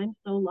 And I'm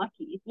so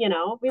lucky. We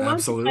want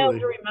the child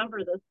to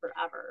remember this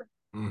forever.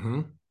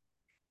 Mm-hmm.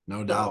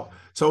 No doubt.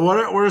 So what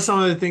are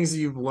some of the things that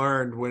you've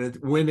learned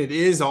when it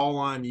is all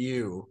on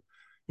you?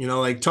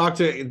 Like talk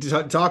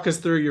us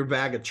through your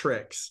bag of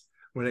tricks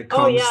when it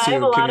comes to I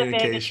have a lot of bag of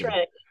communication.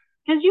 tricks,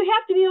 because you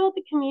have to be able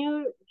to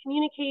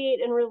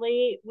communicate and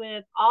relate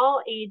with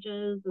all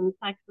ages and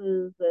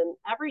sexes and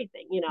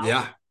everything,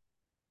 Yeah.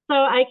 So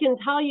I can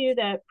tell you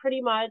that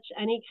pretty much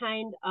any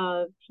kind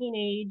of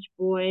teenage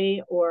boy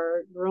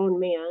or grown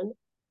man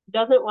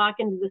doesn't walk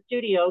into the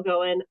studio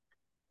going,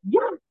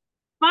 yes,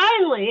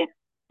 finally,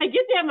 I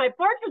get to have my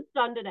portraits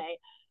done today.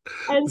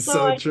 And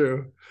so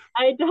true.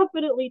 I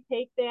definitely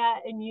take that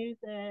and use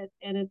it,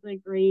 and it's a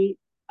great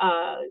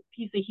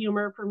piece of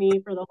humor for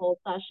me for the whole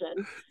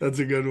session. That's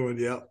a good one.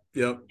 Yep.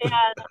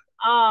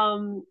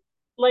 And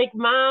like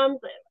moms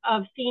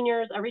of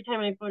seniors, every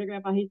time I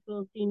photograph a high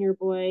school senior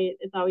boy,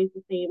 it's always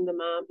the same. The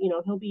mom,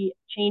 he'll be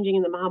changing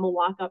and the mom will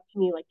walk up to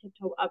me, like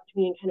tiptoe up to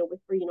me and kind of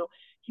whisper,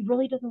 he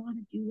really doesn't want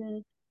to do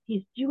this.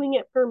 He's doing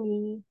it for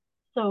me.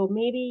 So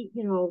maybe,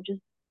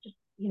 just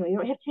you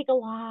don't have to take a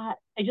lot.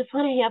 I just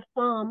want to have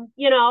some.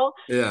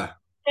 Yeah.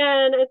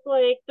 And it's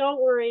like,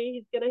 don't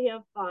worry, he's going to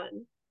have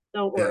fun.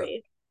 Don't Yeah.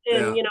 worry.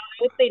 Yeah. And,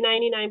 I would say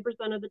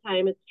 99% of the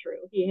time it's true.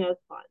 He has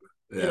fun,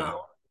 Yeah.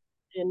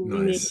 and we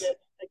make Nice. it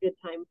a good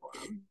time for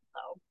him.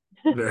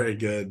 So, Very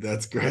good.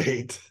 That's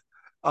great.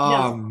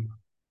 yeah.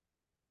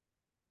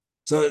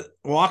 So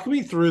walk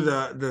me through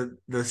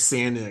the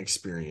sanding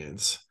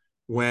experience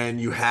when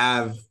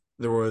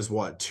there was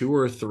what, two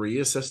or three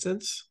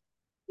assistants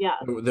Yeah.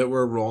 that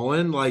were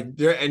rolling like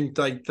there, and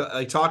like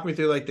talk me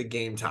through like the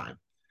game time,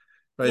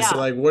 right? So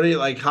Yeah. like what do you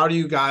like, how do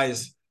you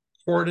guys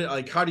coordinate,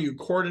 like how do you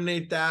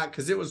coordinate that?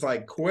 Because it was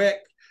like quick,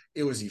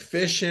 it was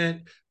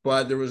efficient,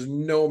 but there was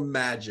no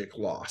magic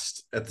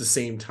lost at the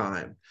same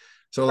time.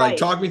 So like Right.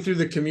 talk me through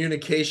the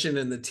communication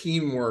and the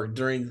teamwork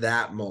during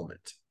that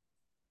moment.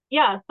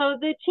 Yeah. So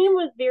the team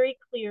was very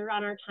clear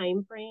on our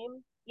time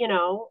frame.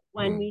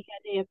 When Mm, we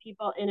had to have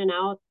people in and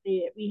out,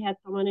 we had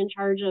someone in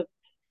charge of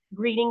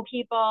greeting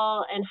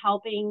people and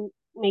helping,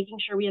 making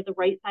sure we had the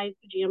right size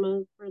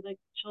pajamas for the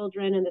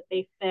children and that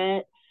they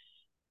fit.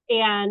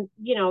 And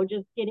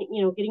just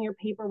getting your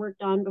paperwork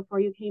done before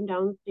you came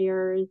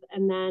downstairs.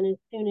 And then as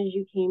soon as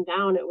you came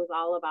down, it was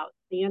all about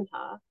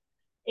Santa.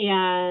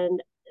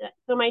 And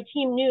so my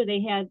team knew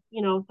they had,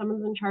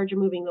 someone's in charge of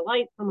moving the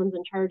lights, someone's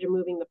in charge of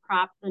moving the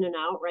props in and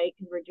out, right?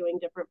 Because we're doing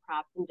different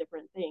props and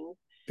different things.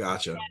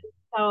 gotcha. And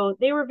so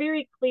they were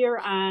very clear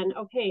on,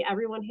 okay,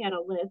 everyone had a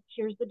list.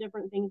 Here's the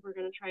different things we're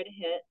going to try to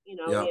hit. We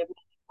Yep. have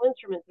musical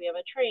instruments, we have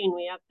a train,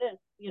 we have this,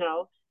 we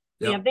have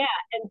Yep.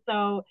 that. And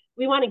so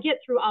we want to get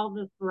through all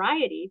this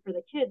variety for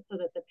the kids so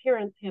that the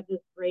parents have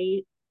this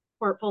great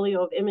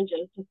portfolio of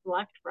images to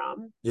select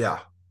from Yeah.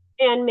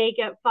 and make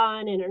it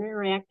fun and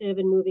interactive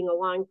and moving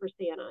along for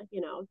Santa.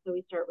 So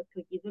we start with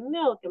cookies and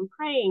milk and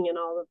praying and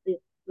all of this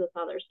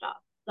other stuff.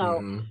 So,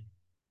 Mm-hmm.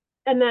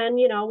 and then,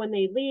 when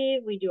they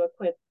leave, we do a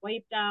quick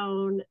wipe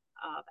down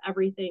of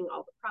everything,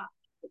 all the props,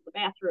 the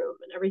bathroom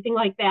and everything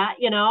like that,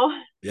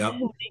 Yep.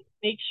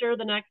 make sure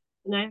the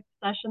next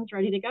session's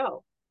ready to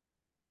go.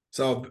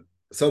 So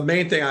the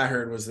main thing I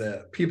heard was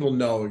that people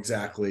know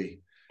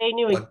exactly They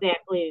knew what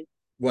exactly.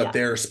 what Yeah.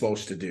 they're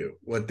supposed to do,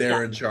 what they're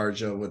Yeah. in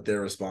charge of, what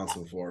they're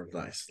responsible for.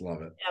 Nice.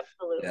 Love it. Yeah,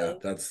 Absolutely.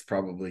 that's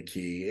probably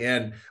key.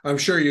 And I'm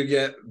sure you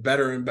get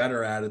better and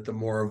better at it the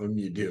more of them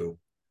you do.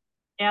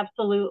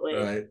 Absolutely.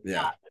 Right. Yeah.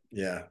 Yeah.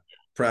 Yeah.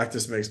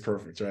 Practice makes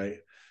perfect, right?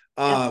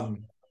 Yep.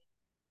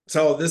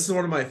 So this is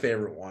one of my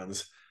favorite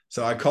ones.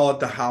 So I call it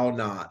the how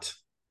not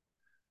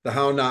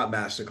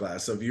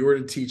masterclass. So if you were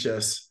to teach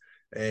us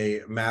a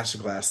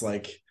masterclass,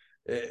 like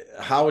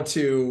how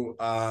to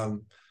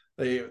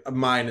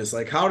mine is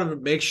like how to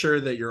make sure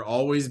that you're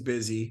always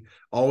busy,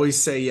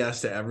 always say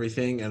yes to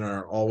everything, and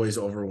are always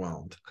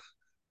overwhelmed.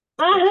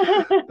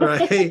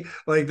 Right?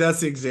 Like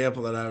that's the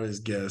example that I always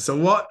give. So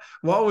what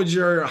would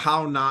your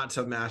how not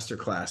to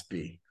masterclass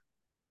be?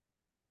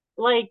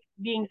 Like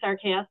being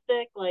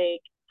sarcastic,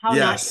 like how not to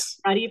Yes.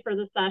 be ready for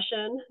the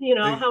session,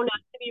 Like, how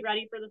not to be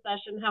ready for the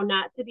session, how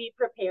not to be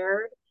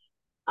prepared.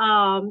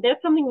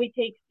 That's something we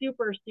take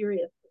super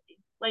seriously.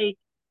 Like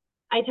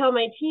I tell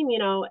my team,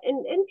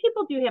 and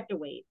people do have to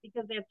wait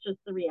because that's just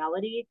the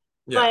reality.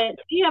 yeah.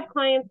 But we have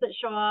clients that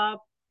show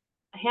up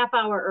a half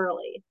hour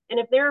early. And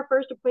if they're a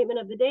first appointment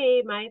of the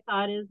day, my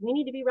thought is we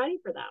need to be ready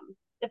for them.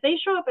 If they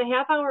show up a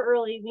half hour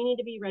early, we need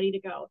to be ready to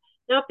go.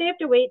 Now, if they have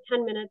to wait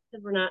 10 minutes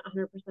because we're not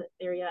 100%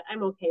 there yet,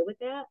 I'm okay with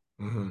that.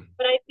 Mm-hmm.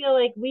 But I feel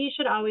like we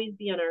should always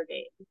be on our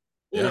game.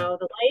 Yeah.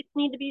 The lights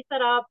need to be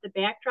set up, the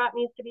backdrop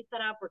needs to be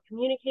set up. We're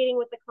communicating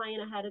with the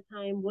client ahead of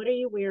time. What are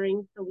you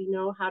wearing so we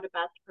know how to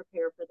best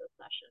prepare for the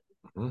session?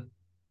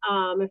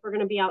 Mm-hmm. If we're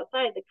going to be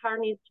outside, the car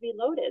needs to be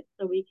loaded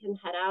so we can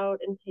head out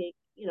and take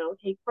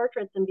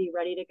portraits and be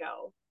ready to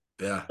go.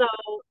 Yeah. So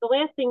the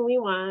last thing we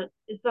want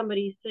is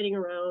somebody sitting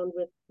around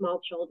with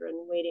small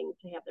children waiting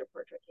to have their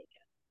portrait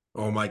taken.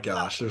 Oh my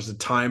gosh, there's a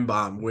time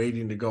bomb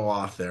waiting to go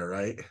off there,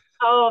 right?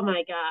 Oh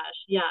my gosh,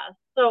 yes.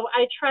 So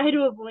I try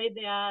to avoid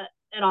that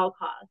at all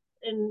costs.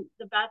 And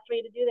the best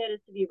way to do that is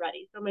to be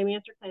ready. So my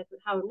master class is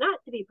how not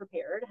to be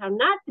prepared, how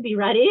not to be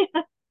ready.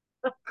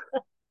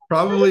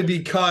 Probably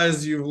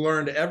because you've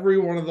learned every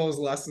one of those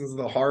lessons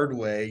the hard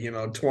way,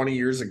 20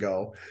 years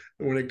ago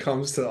when it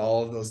comes to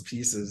all of those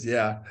pieces.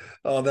 Yeah.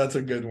 Oh, that's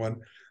a good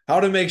one. How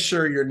to make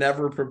sure you're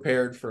never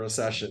prepared for a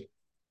session.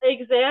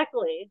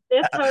 Exactly.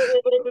 That's how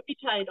it would be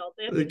titled.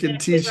 That's You can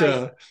exactly teach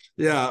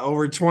right.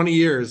 over 20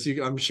 years.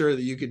 I'm sure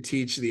that you could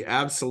teach the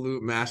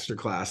absolute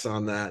masterclass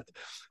on that.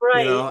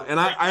 Right. And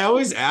I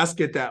always ask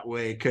it that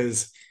way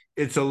because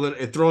it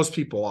throws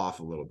people off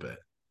a little bit.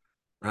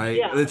 Right.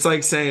 Yeah, It's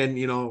like saying,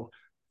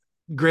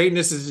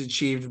 greatness is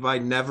achieved by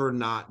never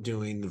not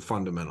doing the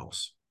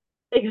fundamentals.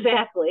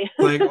 exactly.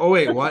 Like, oh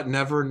wait, what?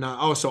 Never not.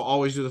 Oh, so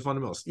always do the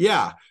fundamentals.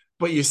 Yeah,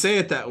 but you say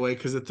it that way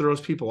because it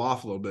throws people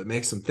off a little bit,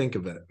 makes them think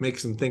of it,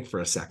 makes them think for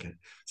a second.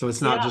 So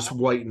it's not Yeah. just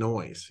white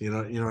noise. You know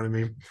what I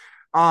mean?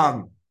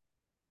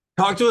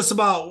 Talk to us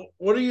about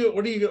what are you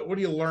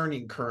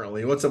learning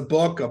currently? What's a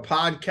book, a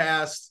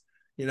podcast,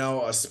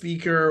 a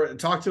speaker?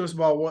 Talk to us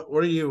about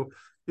what are you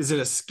Is it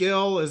a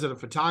skill? Is it a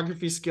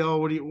photography skill?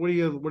 What are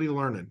you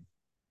learning?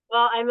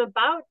 Well, I'm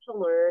about to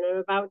learn. I'm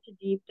about to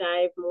deep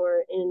dive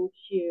more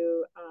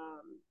into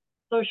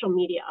social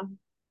media.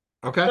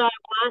 Okay. So I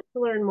want to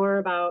learn more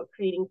about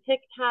creating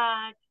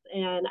TikToks,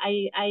 and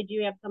I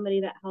do have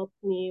somebody that helps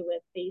me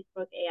with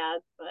Facebook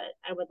ads, but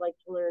I would like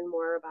to learn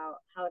more about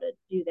how to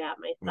do that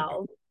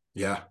myself.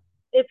 Yeah.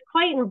 It's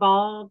quite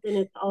involved, and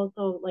it's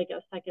also like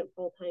a second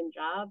full-time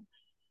job.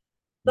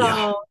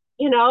 Yeah. So,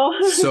 you know,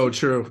 So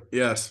true.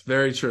 Yes,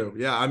 very true.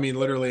 Yeah. I mean,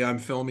 literally, I'm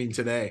filming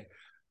today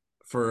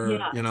for,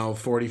 yeah,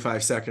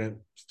 45-second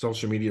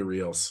social media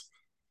reels.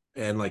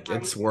 And like right.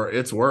 it's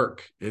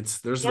work. Yeah.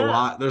 There's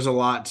a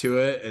lot to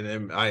it.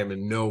 And I am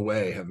in no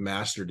way have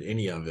mastered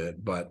any of it,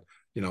 but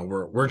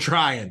we're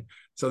trying.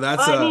 So Well,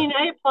 I mean,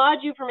 I applaud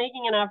you for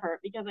making an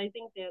effort because I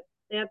think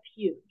that's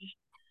huge.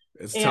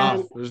 it's And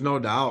tough. There's no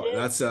it doubt.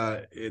 is,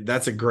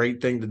 That's a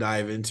great thing to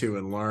dive into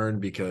and learn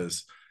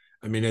because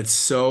I mean it's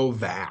so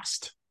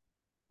vast.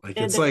 Like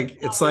and it's there's like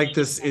so it's much like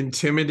this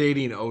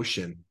intimidating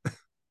ocean.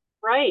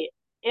 right.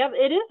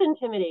 It is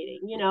intimidating,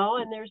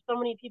 and there's so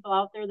many people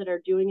out there that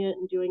are doing it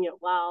and doing it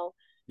well.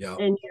 Yeah.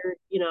 And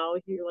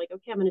you're like,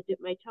 okay, I'm going to dip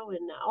my toe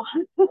in now.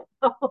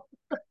 So,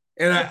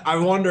 And I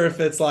wonder if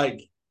it's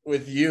like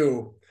with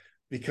you,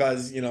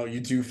 because you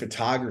do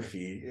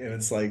photography, and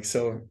it's like,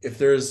 so if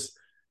there's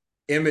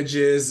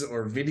images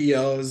or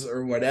videos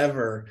or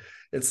whatever,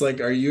 it's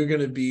like, are you going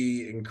to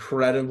be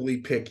incredibly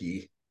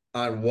picky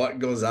on what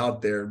goes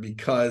out there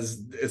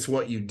because it's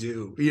what you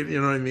do? You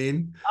know what I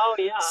mean? oh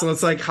yeah, So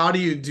it's like, how do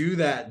you do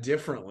that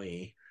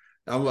differently?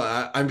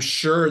 I'm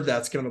sure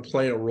that's going to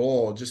play a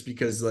role just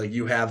because like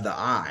you have the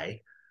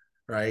eye,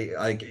 right?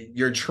 Like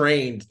you're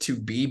trained to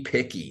be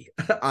picky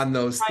on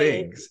those right,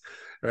 things,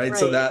 right?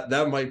 So right.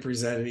 that might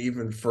present an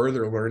even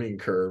further learning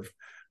curve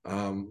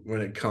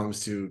when it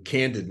comes to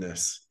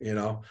candidness,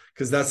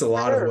 because that's a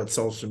lot of Sure. what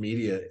social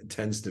media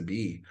tends to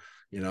be,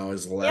 is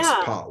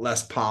Yeah,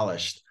 less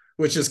polished,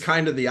 which is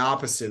kind of the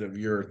opposite of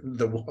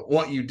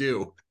what you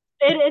do.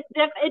 it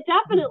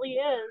definitely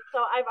is. So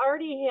I've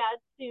already had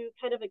to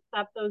kind of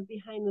accept those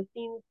behind the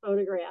scenes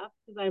photographs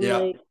because I'm Yeah.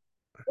 like,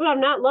 oh,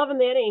 I'm not loving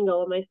that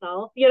angle of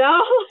myself.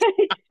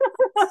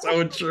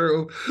 So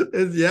true.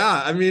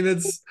 Yeah, I mean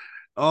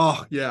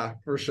oh yeah,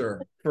 for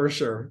sure. For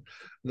sure.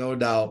 No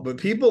doubt. But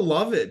people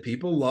love it.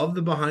 People love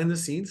the behind the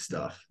scenes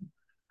stuff.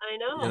 I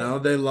know,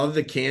 They love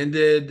the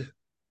candid,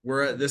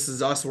 this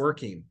is us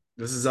working.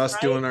 This is us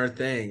right? doing our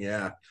thing.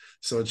 Yeah.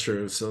 So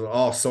true. So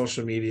all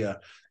social media,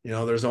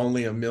 there's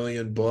only a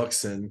million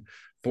books and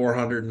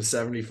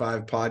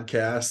 475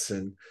 podcasts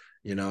and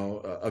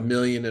a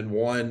million and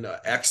one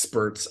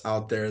experts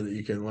out there that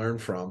you can learn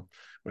from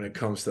when it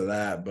comes to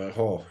that. But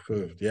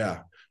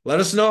yeah. Let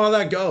us know how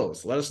that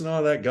goes. Let us know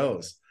how that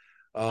goes.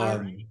 All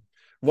right.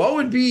 What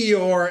would be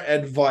your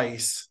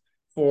advice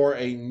for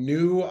a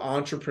new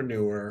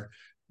entrepreneur?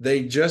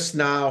 They just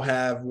now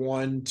have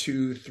 1,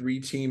 2, 3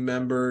 team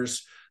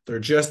members.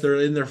 They're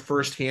in their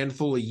first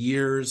handful of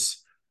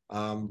years.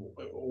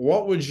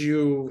 What would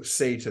you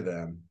say to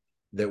them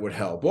that would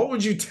help? What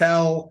would you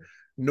tell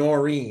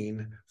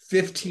Noreen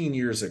 15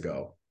 years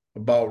ago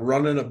about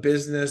running a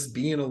business,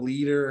 being a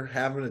leader,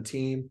 having a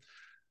team?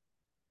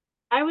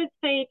 I would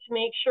say to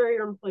make sure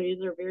your employees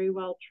are very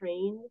well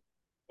trained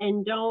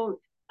and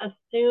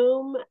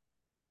assume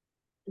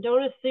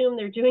don't assume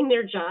they're doing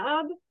their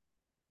job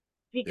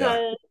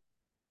Yeah.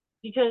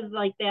 because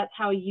like that's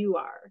how you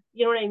are.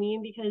 You know what I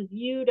mean? Because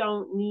you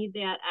don't need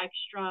that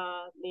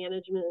extra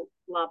management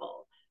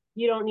level.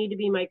 You don't need to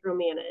be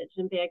micromanaged.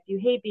 In fact, you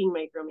hate being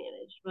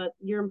micromanaged, but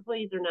your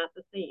employees are not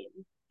the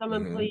same. Some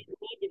Mm-hmm. employees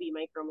need to be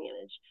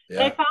micromanaged. But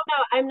I Yeah. found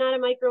out I'm not a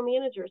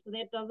micromanager, so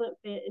that doesn't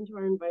fit into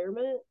our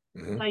environment.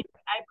 So Mm-hmm. I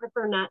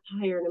prefer not to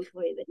hire an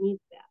employee that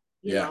needs that,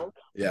 you Yeah. know?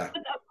 Yeah.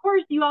 But of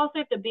course, you also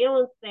have to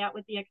balance that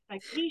with the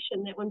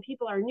expectation that when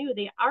people are new,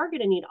 they are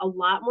going to need a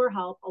lot more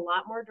help, a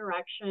lot more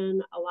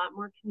direction, a lot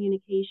more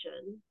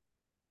communication.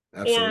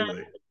 And,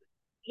 Absolutely.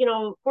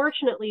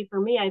 fortunately for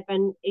me, I've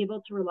been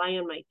able to rely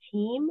on my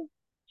team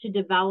to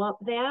develop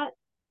that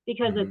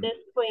because at Mm-hmm. this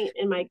point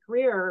in my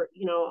career,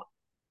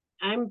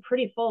 I'm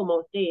pretty full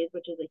most days,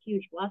 which is a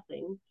huge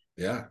blessing.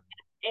 Yeah.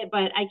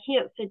 But I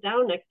can't sit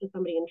down next to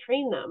somebody and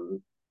train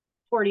them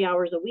 40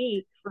 hours a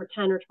week for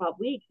 10 or 12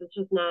 weeks. It's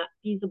just not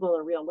feasible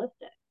or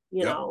realistic, you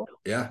Yep. know?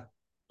 Yeah.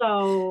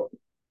 So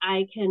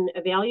I can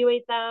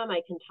evaluate them,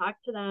 I can talk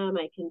to them,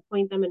 I can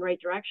point them in right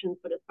directions.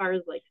 But as far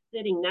as like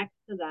sitting next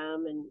to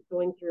them and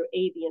going through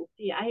A, B, and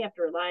C, I have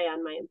to rely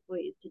on my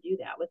employees to do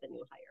that with a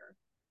new hire.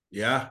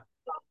 Yeah.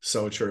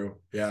 So true.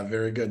 Yeah.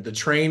 Very good. The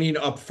training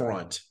up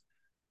front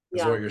is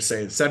Yeah, what you're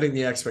saying. Setting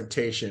the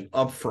expectation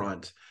up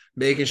front,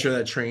 making sure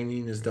that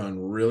training is done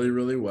really,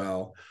 really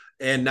well.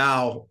 And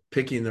now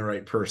picking the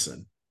right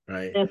person,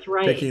 right? that's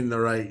right. Picking the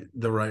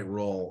right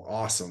role.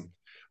 Awesome.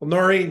 Well,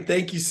 Noreen,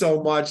 thank you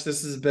so much.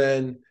 This has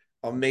been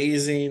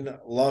amazing.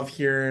 Love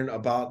hearing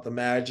about the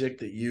magic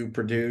that you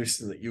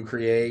produce and that you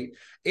create,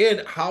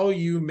 and how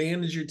you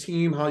manage your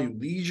team, how you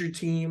lead your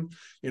team,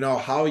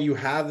 how you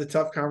have the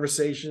tough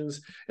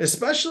conversations,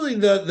 especially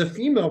the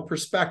female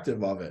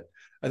perspective of it.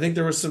 I think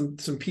there was some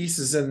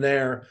pieces in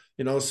there,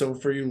 so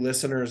for you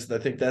listeners, I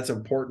think that's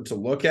important to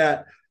look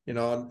at,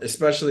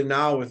 especially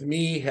now with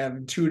me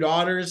having 2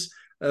 daughters.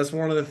 That's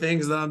one of the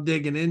things that I'm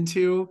digging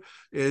into,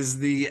 is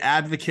the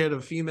advocate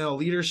of female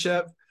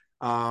leadership.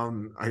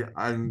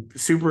 I'm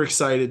super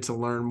excited to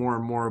learn more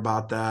and more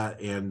about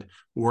that and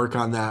work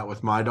on that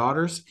with my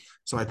daughters.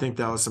 So I think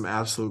that was some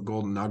absolute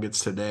golden nuggets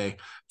today,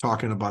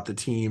 talking about the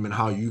team and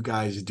how you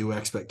guys do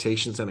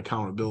expectations and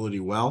accountability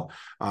well.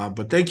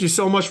 But thank you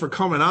so much for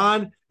coming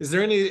on. Is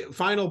there any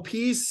final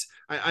piece?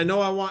 I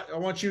know I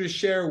want you to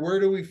share. Where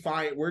do we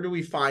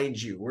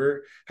find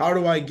you? How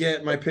do I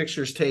get my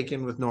pictures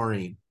taken with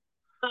Noreen?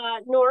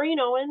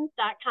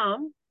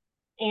 NoreenOwens.com.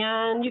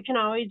 And you can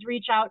always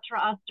reach out to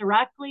us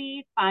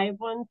directly,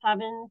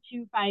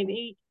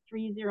 517-258-3020.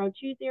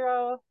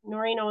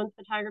 Noreen Owens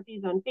Photography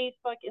is on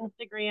Facebook,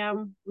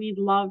 Instagram. We'd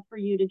love for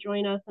you to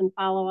join us and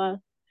follow us.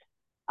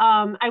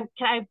 Can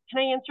I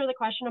answer the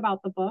question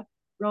about the book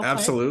real quick?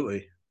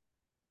 Absolutely.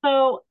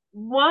 So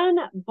one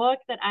book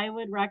that I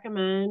would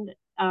recommend,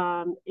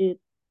 it's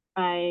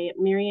by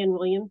Marianne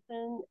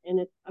Williamson, and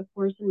it's A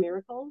Course in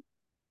Miracles.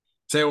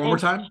 Say it one more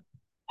time.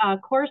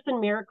 Course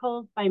in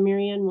Miracles by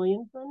Marianne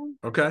Williamson.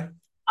 Okay.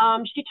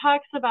 She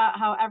talks about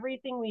how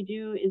everything we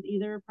do is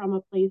either from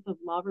a place of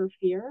love or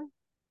fear.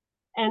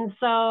 And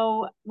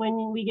so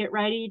when we get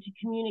ready to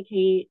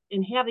communicate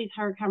and have these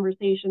hard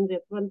conversations,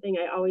 it's one thing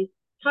I always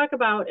talk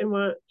about and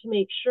want to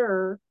make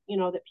sure,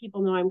 that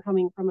people know I'm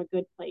coming from a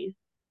good place,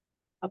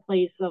 a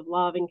place of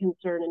love and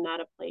concern, and not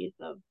a place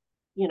of,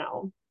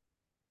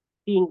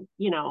 being,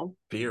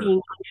 fear,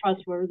 being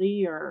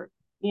untrustworthy or,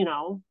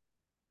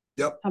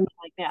 Yep. something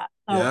like that.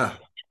 So yeah.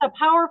 It's a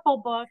powerful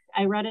book.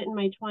 I read it in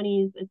my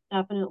 20s. It's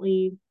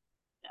definitely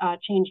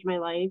changed my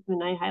life,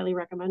 and I highly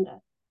recommend it.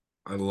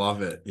 I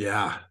love it.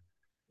 Yeah.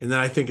 And then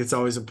I think it's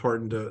always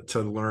important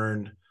to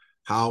learn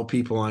how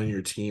people on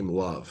your team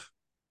love.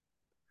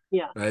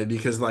 Yeah. Right.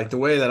 Because like the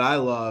way that I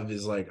love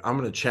is like, I'm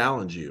going to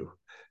challenge you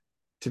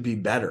to be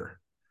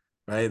better.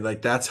 Right.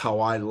 Like that's how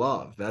I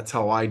love. That's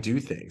how I do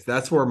things.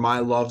 That's where my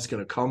love's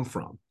going to come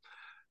from.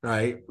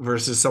 Right.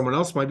 Versus someone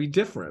else might be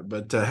different,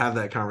 but to have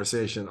that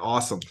conversation.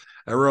 Awesome.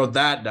 I wrote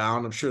that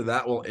down. I'm sure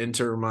that will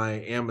enter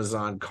my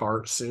Amazon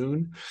cart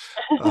soon.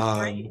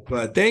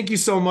 But thank you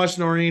so much,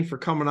 Noreen, for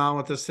coming on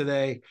with us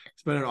today.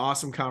 It's been an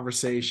awesome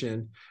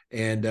conversation,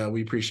 and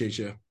we appreciate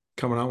you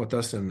coming on with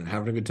us and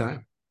having a good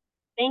time.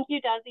 Thank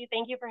you, Desi.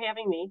 Thank you for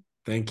having me.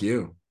 Thank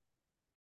you.